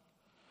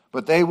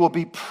 but they will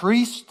be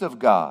priests of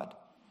God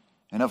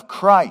and of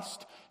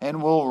Christ,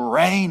 and will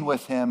reign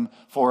with him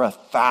for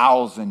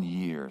 1,000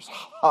 years.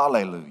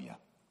 Hallelujah.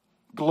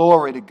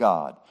 Glory to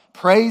God.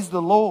 Praise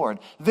the Lord.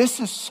 This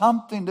is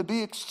something to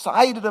be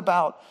excited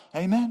about.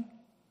 Amen.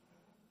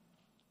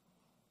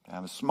 To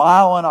have a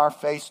smile on our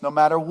face no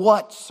matter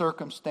what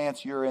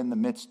circumstance you're in the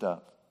midst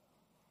of.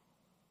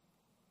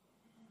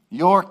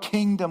 Your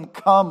kingdom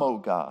come, O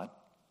God.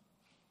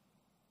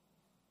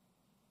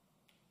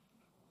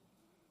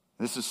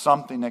 This is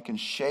something that can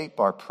shape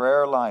our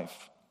prayer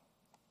life.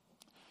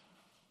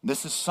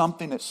 This is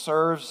something that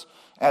serves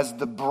as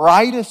the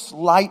brightest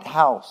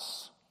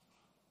lighthouse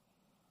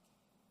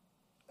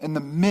in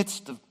the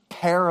midst of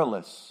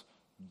perilous,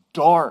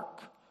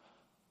 dark,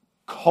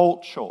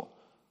 cultural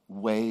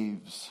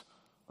waves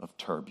of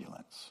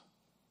turbulence.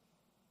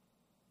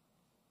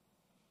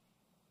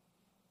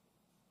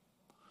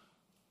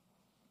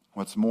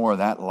 What's more,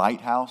 that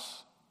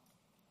lighthouse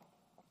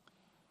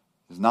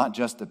is not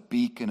just a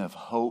beacon of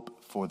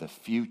hope for the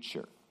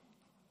future.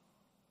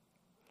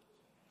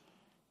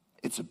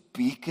 It's a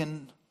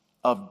beacon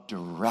of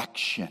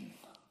direction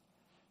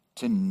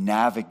to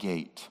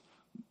navigate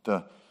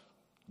the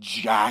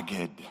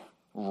jagged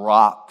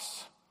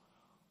rocks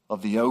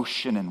of the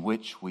ocean in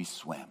which we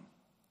swim.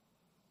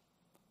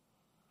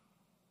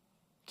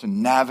 To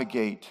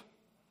navigate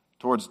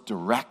towards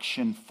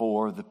direction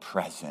for the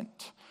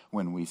present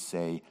when we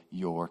say,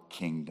 "Your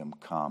kingdom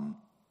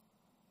come."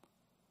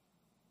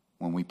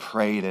 When we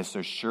pray this,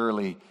 there's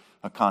surely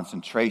a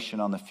concentration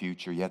on the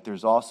future, yet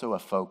there's also a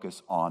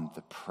focus on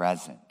the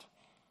present.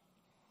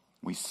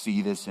 We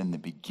see this in the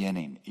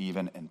beginning,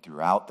 even and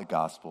throughout the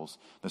Gospels,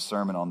 the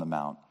Sermon on the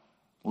Mount.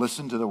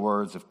 Listen to the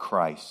words of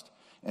Christ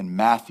in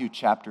Matthew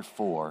chapter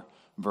 4,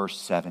 verse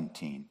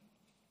 17.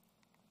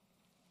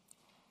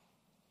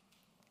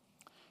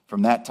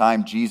 From that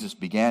time, Jesus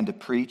began to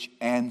preach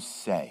and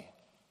say,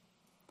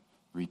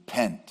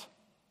 "Repent,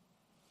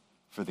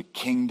 for the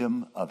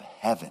kingdom of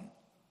heaven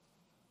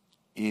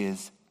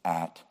is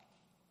at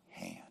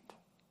hand."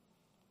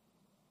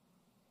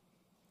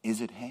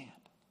 Is at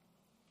hand.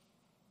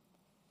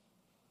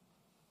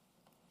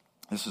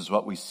 This is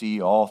what we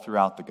see all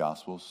throughout the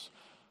Gospels.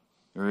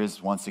 There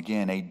is, once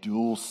again, a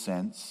dual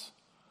sense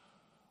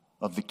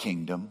of the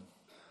kingdom,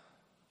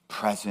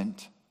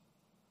 present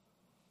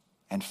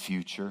and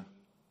future.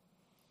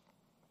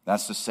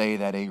 That's to say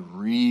that a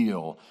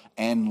real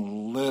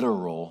and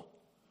literal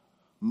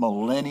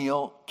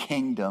millennial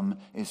kingdom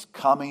is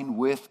coming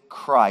with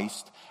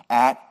Christ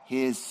at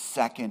his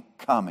second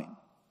coming.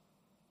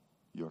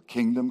 Your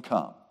kingdom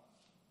come.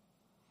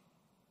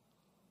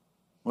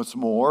 What's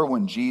more,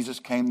 when Jesus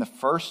came the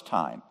first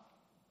time,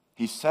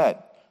 he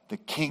said, "The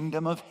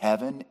kingdom of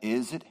heaven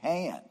is at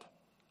hand."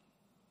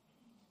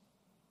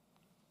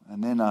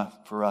 And then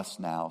for us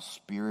now,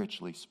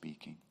 spiritually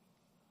speaking,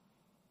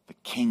 the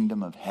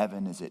kingdom of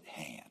heaven is at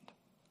hand.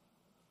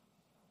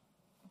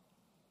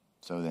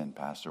 So then,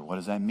 Pastor, what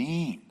does that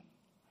mean?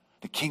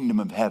 The kingdom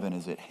of heaven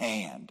is at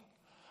hand.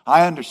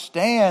 I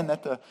understand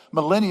that the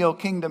millennial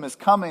kingdom is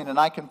coming and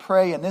I can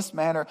pray in this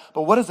manner,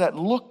 but what does that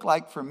look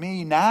like for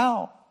me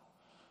now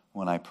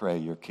when I pray,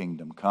 your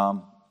kingdom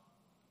come?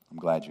 I'm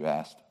glad you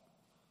asked.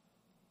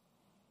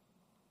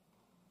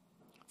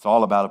 It's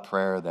all about a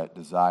prayer that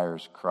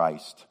desires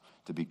Christ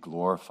to be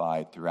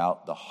glorified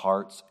throughout the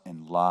hearts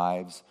and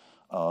lives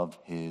of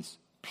his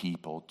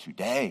people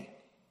today.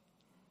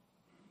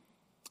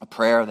 A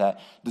prayer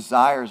that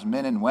desires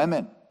men and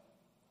women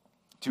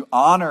to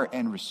honor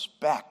and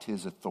respect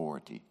his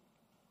authority,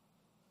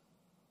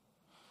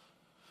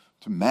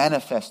 to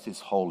manifest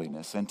his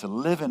holiness, and to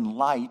live in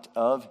light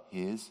of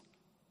his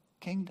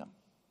kingdom.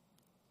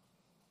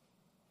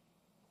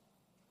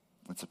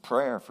 It's a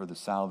prayer for the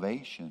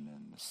salvation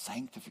and the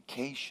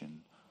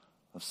sanctification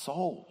of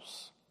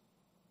souls.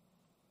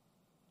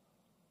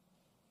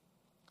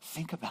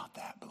 Think about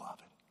that,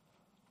 beloved,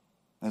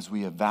 as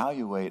we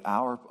evaluate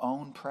our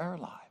own prayer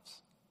lives.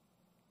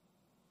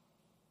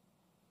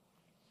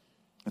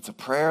 It's a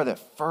prayer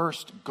that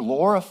first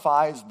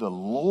glorifies the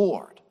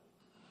Lord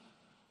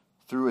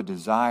through a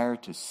desire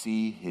to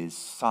see his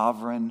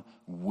sovereign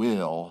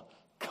will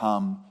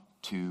come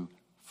to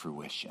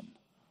fruition.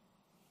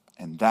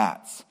 And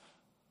that's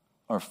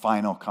our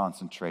final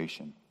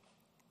concentration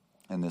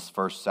in this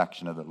first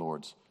section of the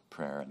Lord's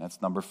Prayer. And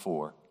that's number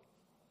 4.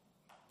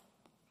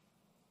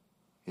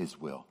 His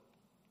will.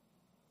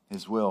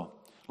 His will.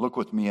 Look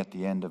with me at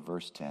the end of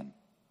verse 10.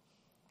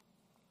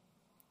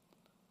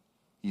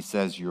 He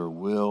says, your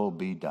will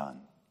be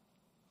done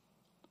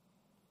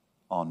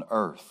on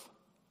earth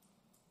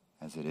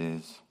as it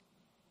is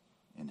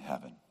in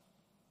heaven.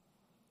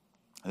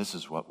 This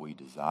is what we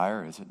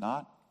desire, is it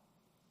not?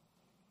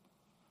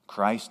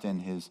 Christ in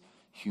his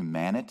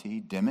humanity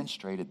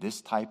demonstrated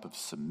this type of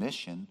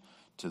submission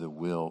to the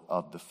will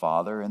of the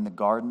Father in the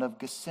Garden of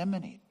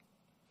Gethsemane.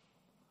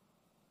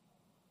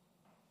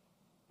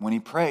 When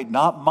he prayed,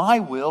 not my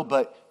will,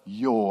 but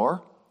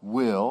your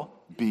will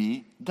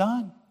be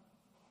done.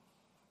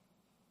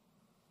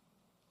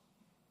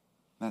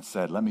 That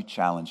said, let me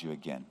challenge you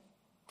again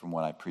from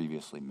what I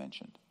previously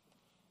mentioned.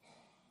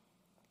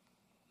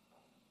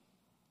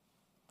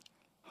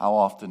 How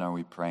often are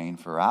we praying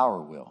for our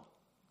will?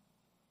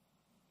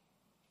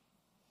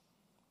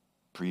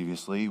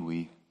 Previously,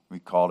 we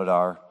called it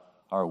our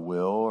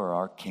will or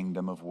our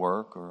kingdom of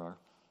work or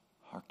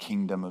our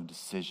kingdom of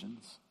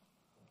decisions.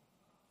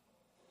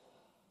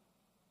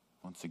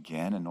 Once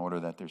again, in order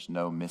that there's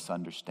no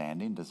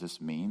misunderstanding, does this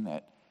mean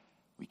that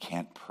we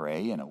can't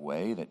pray in a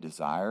way that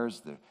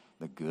desires the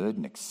good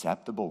and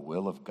acceptable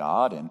will of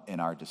God in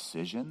our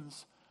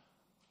decisions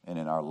and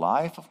in our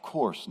life? Of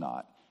course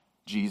not.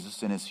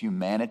 Jesus in his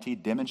humanity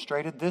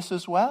demonstrated this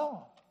as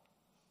well,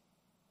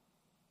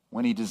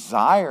 when he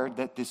desired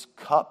that this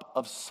cup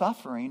of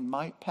suffering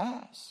might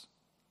pass.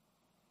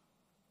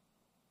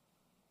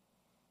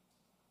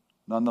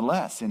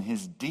 Nonetheless, in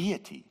his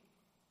deity,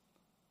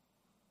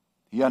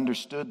 he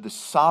understood the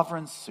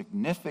sovereign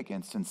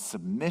significance and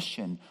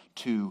submission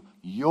to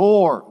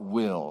your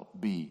will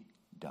be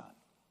done.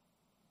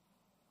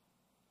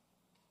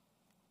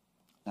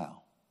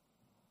 Now,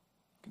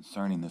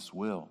 concerning this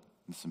will,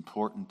 it's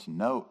important to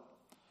note,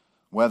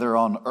 whether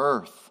on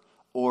earth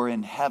or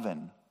in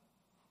heaven,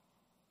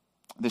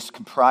 this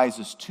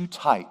comprises 2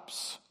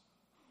 types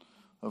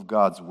of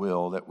God's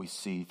will that we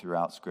see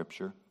throughout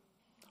Scripture.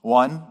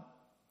 One,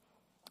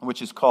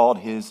 which is called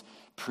his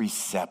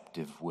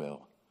preceptive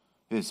will.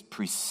 His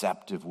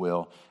preceptive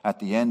will. At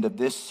the end of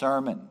this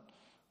sermon,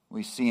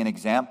 we see an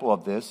example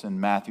of this in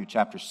Matthew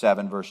chapter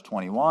 7, verse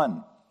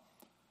 21.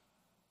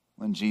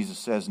 When Jesus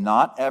says,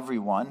 not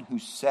everyone who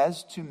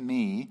says to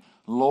me,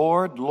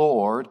 Lord,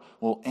 Lord,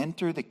 will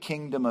enter the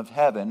kingdom of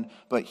heaven,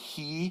 but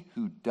he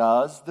who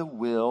does the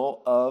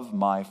will of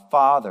my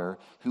Father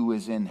who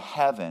is in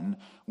heaven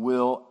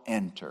will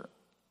enter.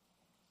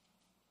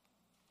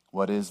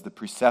 What is the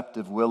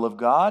preceptive will of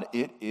God?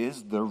 It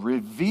is the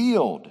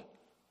revealed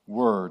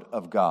Word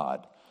of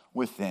God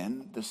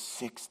within the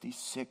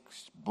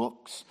 66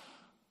 books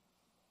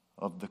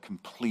of the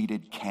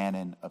completed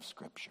canon of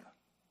Scripture.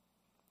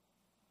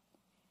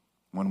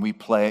 When we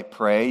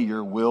pray,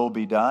 your will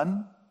be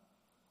done,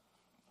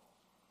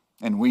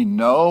 and we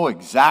know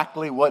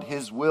exactly what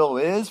his will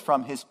is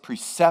from his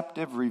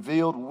preceptive,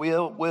 revealed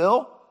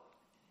will,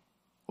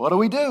 what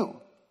do?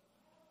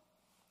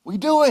 We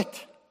do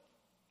it.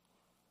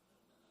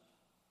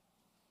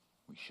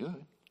 We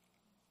should.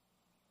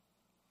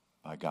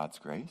 By God's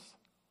grace.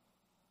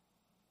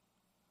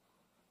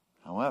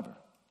 However,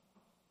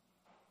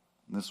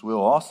 this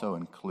will also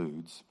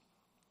includes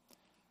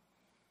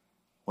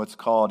what's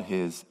called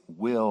his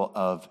will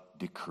of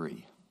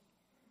decree.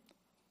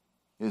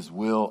 His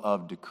will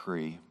of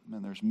decree.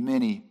 And there's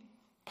many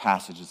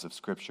passages of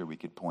Scripture we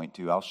could point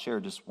to. I'll share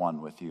just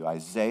one with you.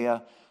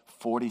 Isaiah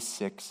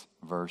 46,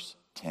 verse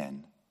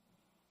 10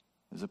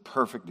 is a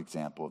perfect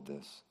example of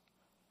this.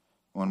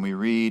 When we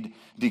read,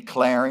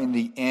 declaring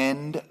the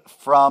end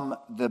from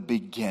the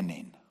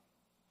beginning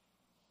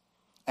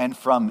and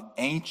from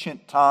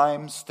ancient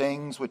times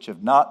things which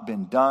have not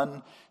been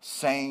done,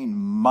 saying,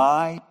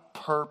 my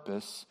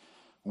purpose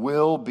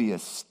will be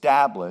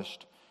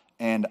established,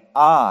 and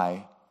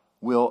I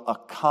will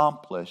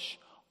accomplish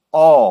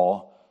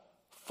all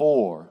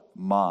for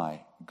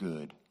my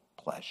good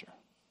pleasure.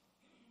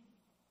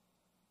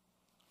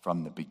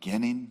 From the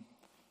beginning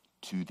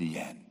to the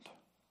end,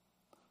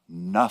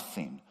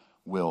 nothing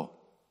will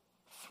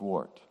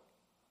thwart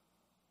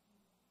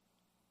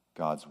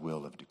God's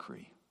will of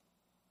decree.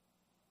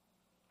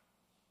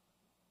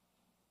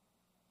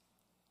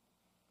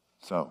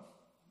 So,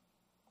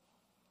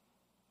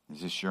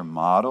 is this your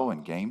model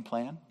and game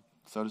plan,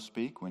 so to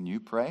speak, when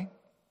you pray?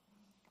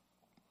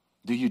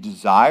 Do you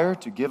desire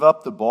to give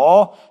up the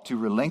ball, to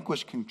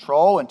relinquish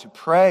control, and to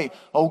pray,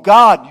 oh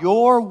God,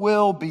 your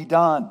will be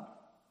done?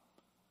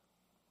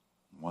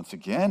 Once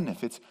again,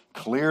 if it's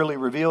clearly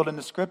revealed in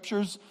the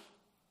Scriptures,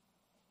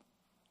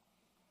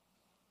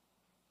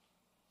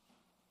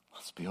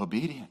 let's be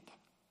obedient.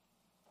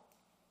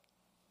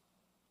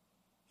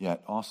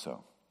 Yet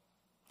also,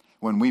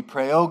 when we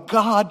pray, oh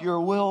God,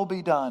 your will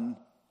be done,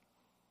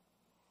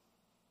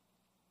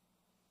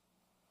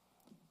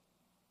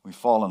 we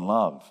fall in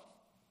love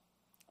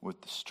with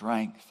the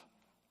strength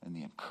and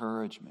the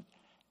encouragement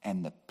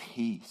and the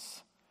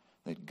peace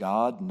that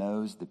God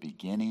knows the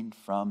beginning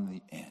from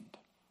the end.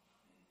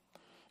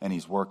 And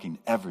He's working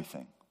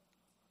everything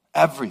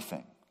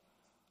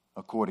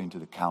according to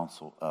the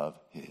counsel of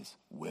His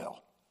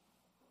will.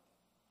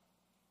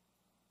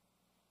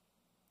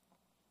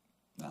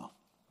 Now,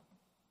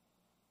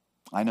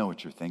 I know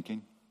what you're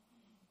thinking.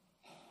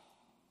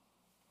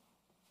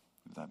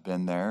 I've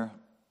been there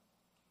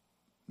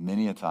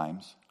many a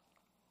times.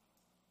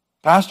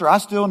 Pastor, I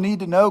still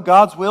need to know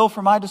God's will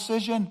for my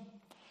decision.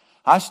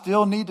 I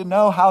still need to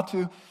know how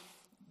to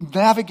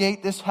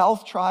navigate this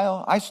health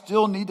trial. I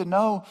still need to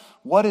know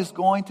what is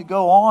going to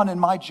go on in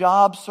my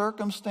job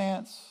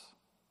circumstance.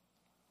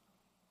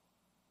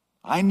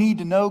 I need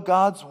to know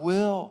God's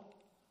will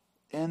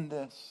in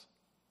this.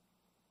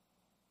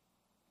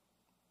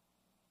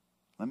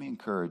 Let me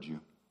encourage you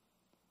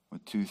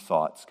with two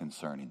thoughts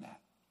concerning that.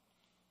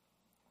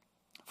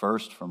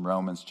 First, from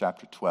Romans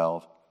chapter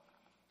 12,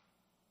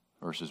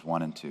 verses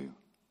 1 and 2.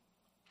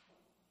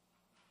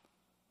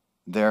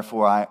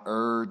 Therefore, I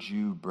urge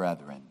you,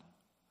 brethren,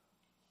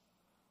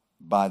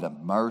 by the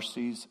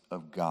mercies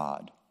of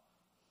God,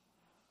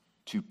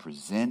 to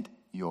present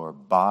your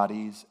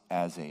bodies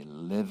as a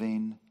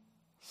living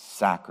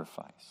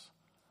sacrifice,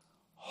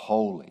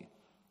 holy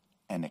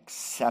and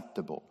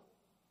acceptable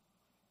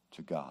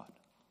to God,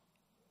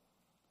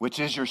 which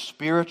is your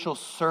spiritual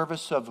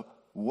service of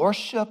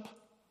worship.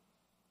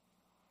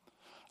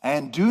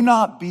 And do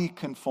not be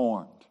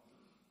conformed,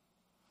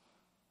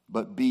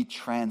 but be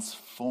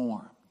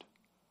transformed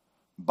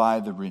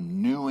by the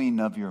renewing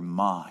of your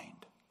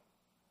mind,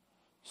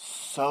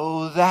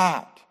 so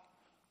that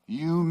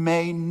you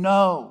may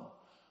know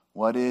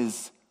what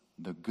is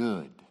the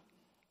good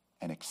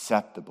and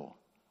acceptable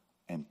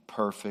and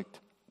perfect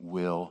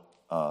will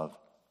of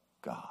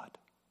God.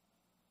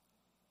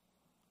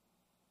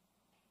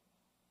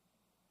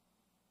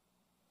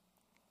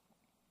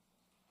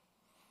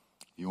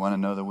 You want to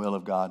know the will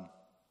of God?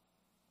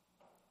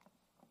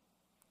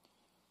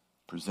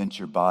 Present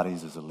your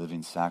bodies as a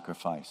living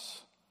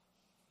sacrifice.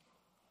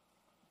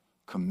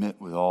 Commit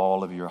with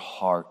all of your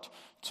heart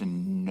to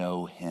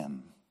know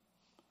Him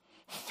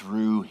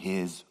through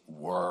His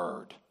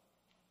Word.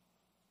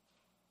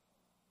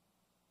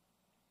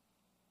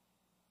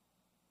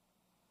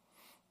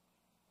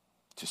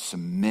 To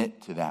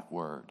submit to that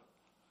Word.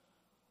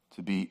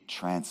 To be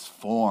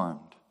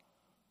transformed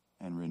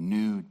and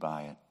renewed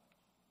by it.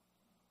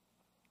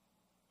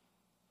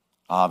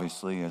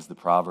 Obviously, as the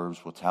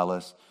Proverbs will tell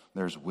us,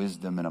 there's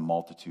wisdom in a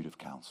multitude of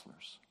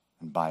counselors.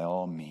 And by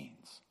all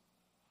means,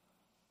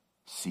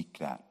 seek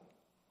that.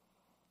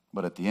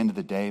 But at the end of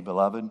the day,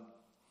 beloved,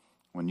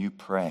 when you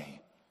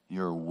pray,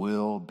 your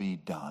will be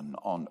done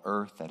on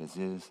earth as it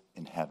is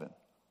in heaven.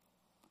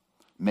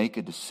 Make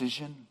a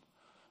decision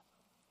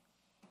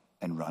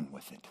and run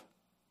with it.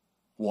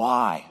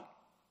 Why?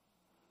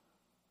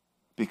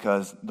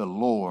 Because the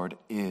Lord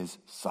is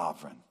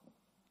sovereign.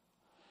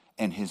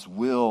 And His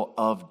will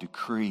of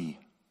decree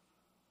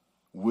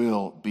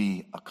will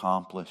be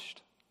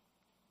accomplished.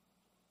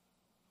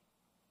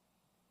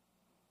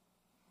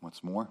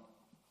 What's more,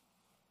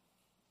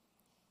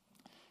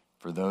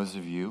 for those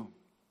of you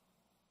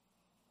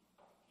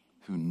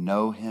who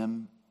know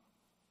Him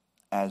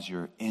as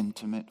your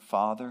intimate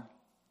Father,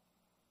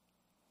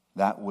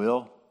 that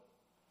will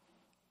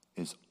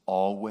is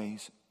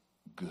always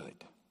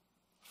good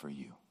for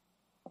you.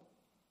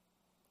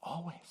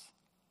 Always.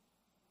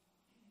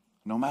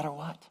 No matter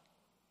what.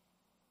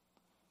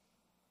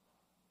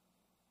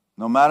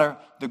 No matter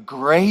the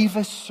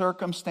gravest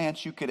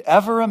circumstance you could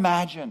ever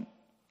imagine.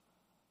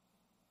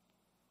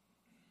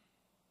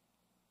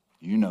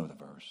 You know the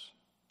verse.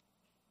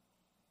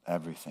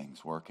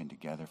 Everything's working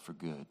together for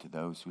good to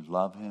those who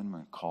love Him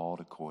and are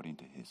called according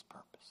to His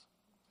purpose.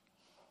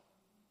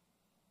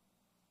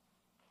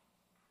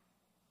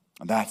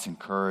 And that's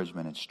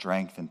encouragement and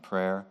strength in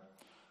prayer.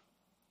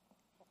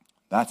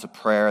 That's a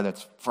prayer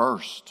that's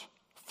first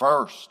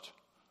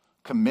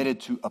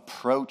committed to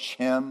approach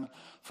Him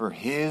for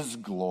His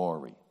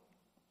glory.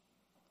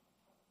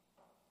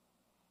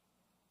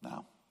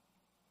 Now,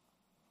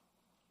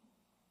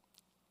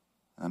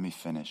 let me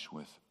finish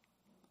with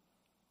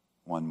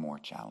one more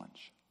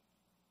challenge.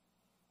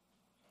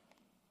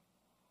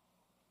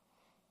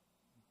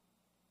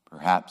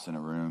 Perhaps in a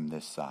room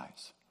this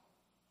size,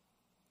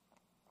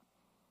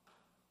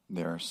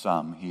 there are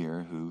some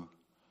here who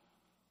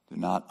do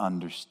not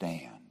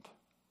understand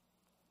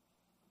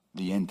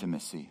the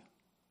intimacy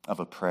of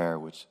a prayer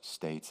which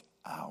states,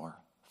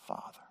 "Our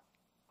Father."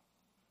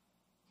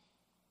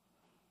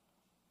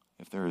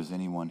 If there is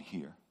anyone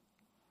here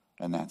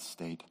in that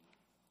state,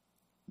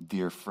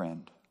 dear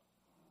friend,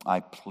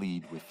 I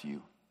plead with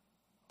you.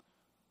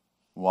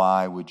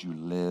 Why would you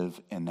live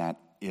in that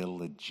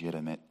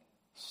illegitimate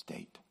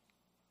state?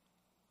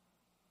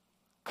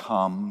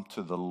 Come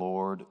to the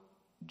Lord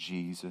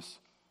Jesus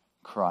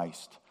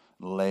Christ.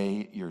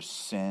 Lay your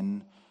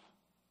sin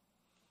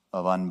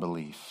of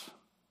unbelief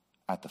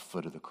at the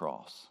foot of the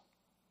cross.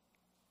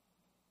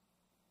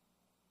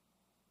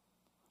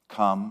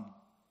 Come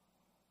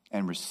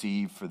and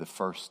receive for the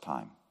first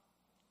time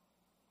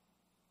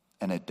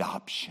an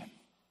adoption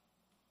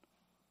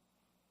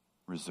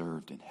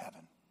reserved in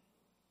heaven.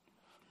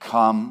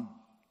 Come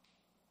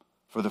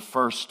for the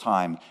first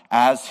time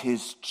as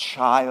His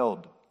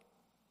child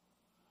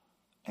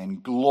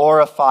and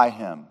glorify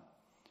Him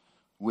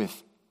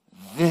with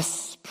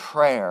this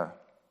prayer: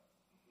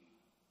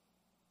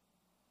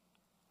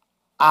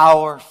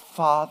 Our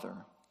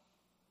Father,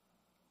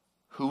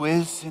 who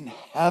is in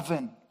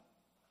heaven,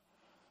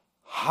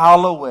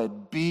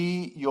 hallowed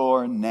be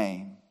your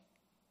name.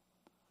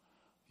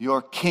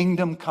 Your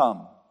kingdom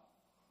come,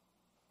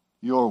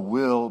 your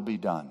will be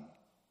done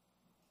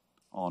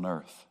on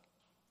earth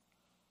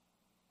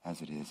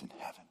as it is in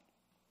heaven.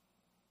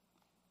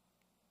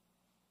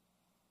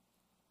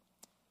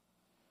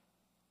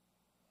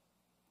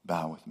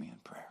 Bow with me in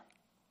prayer.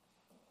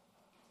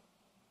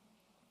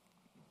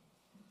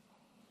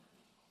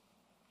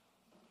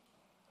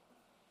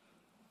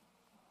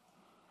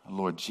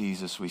 Lord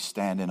Jesus, we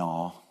stand in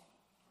awe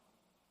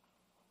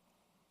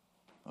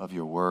of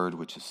your word,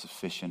 which is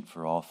sufficient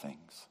for all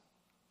things.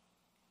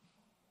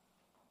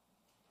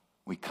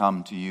 We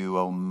come to you,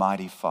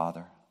 Almighty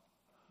Father,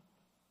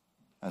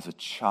 as a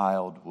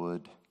child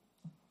would,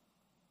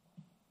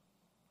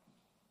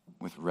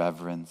 with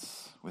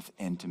reverence, with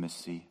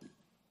intimacy,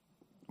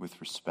 with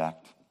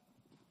respect.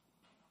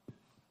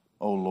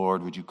 Oh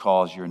Lord, would you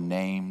cause your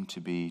name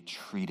to be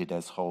treated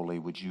as holy?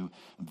 Would you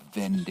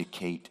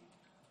vindicate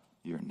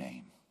your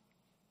name?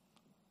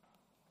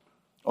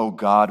 Oh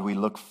God, we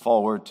look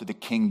forward to the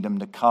kingdom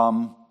to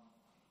come,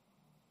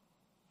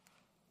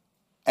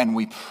 and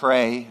we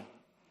pray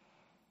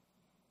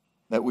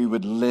that we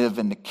would live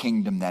in the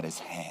kingdom that is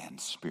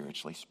hand,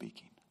 spiritually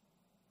speaking.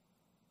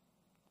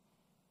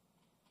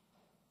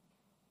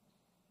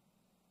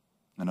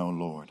 And oh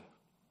Lord,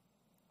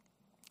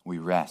 we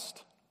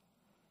rest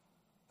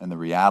in the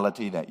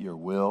reality that your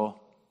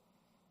will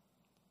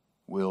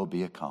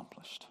be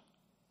accomplished.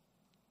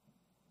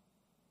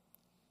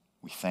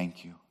 We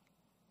thank you,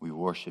 we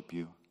worship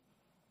you,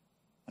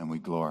 and we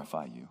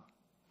glorify you.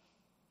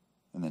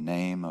 In the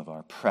name of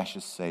our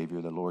precious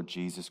Savior, the Lord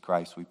Jesus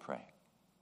Christ, we pray.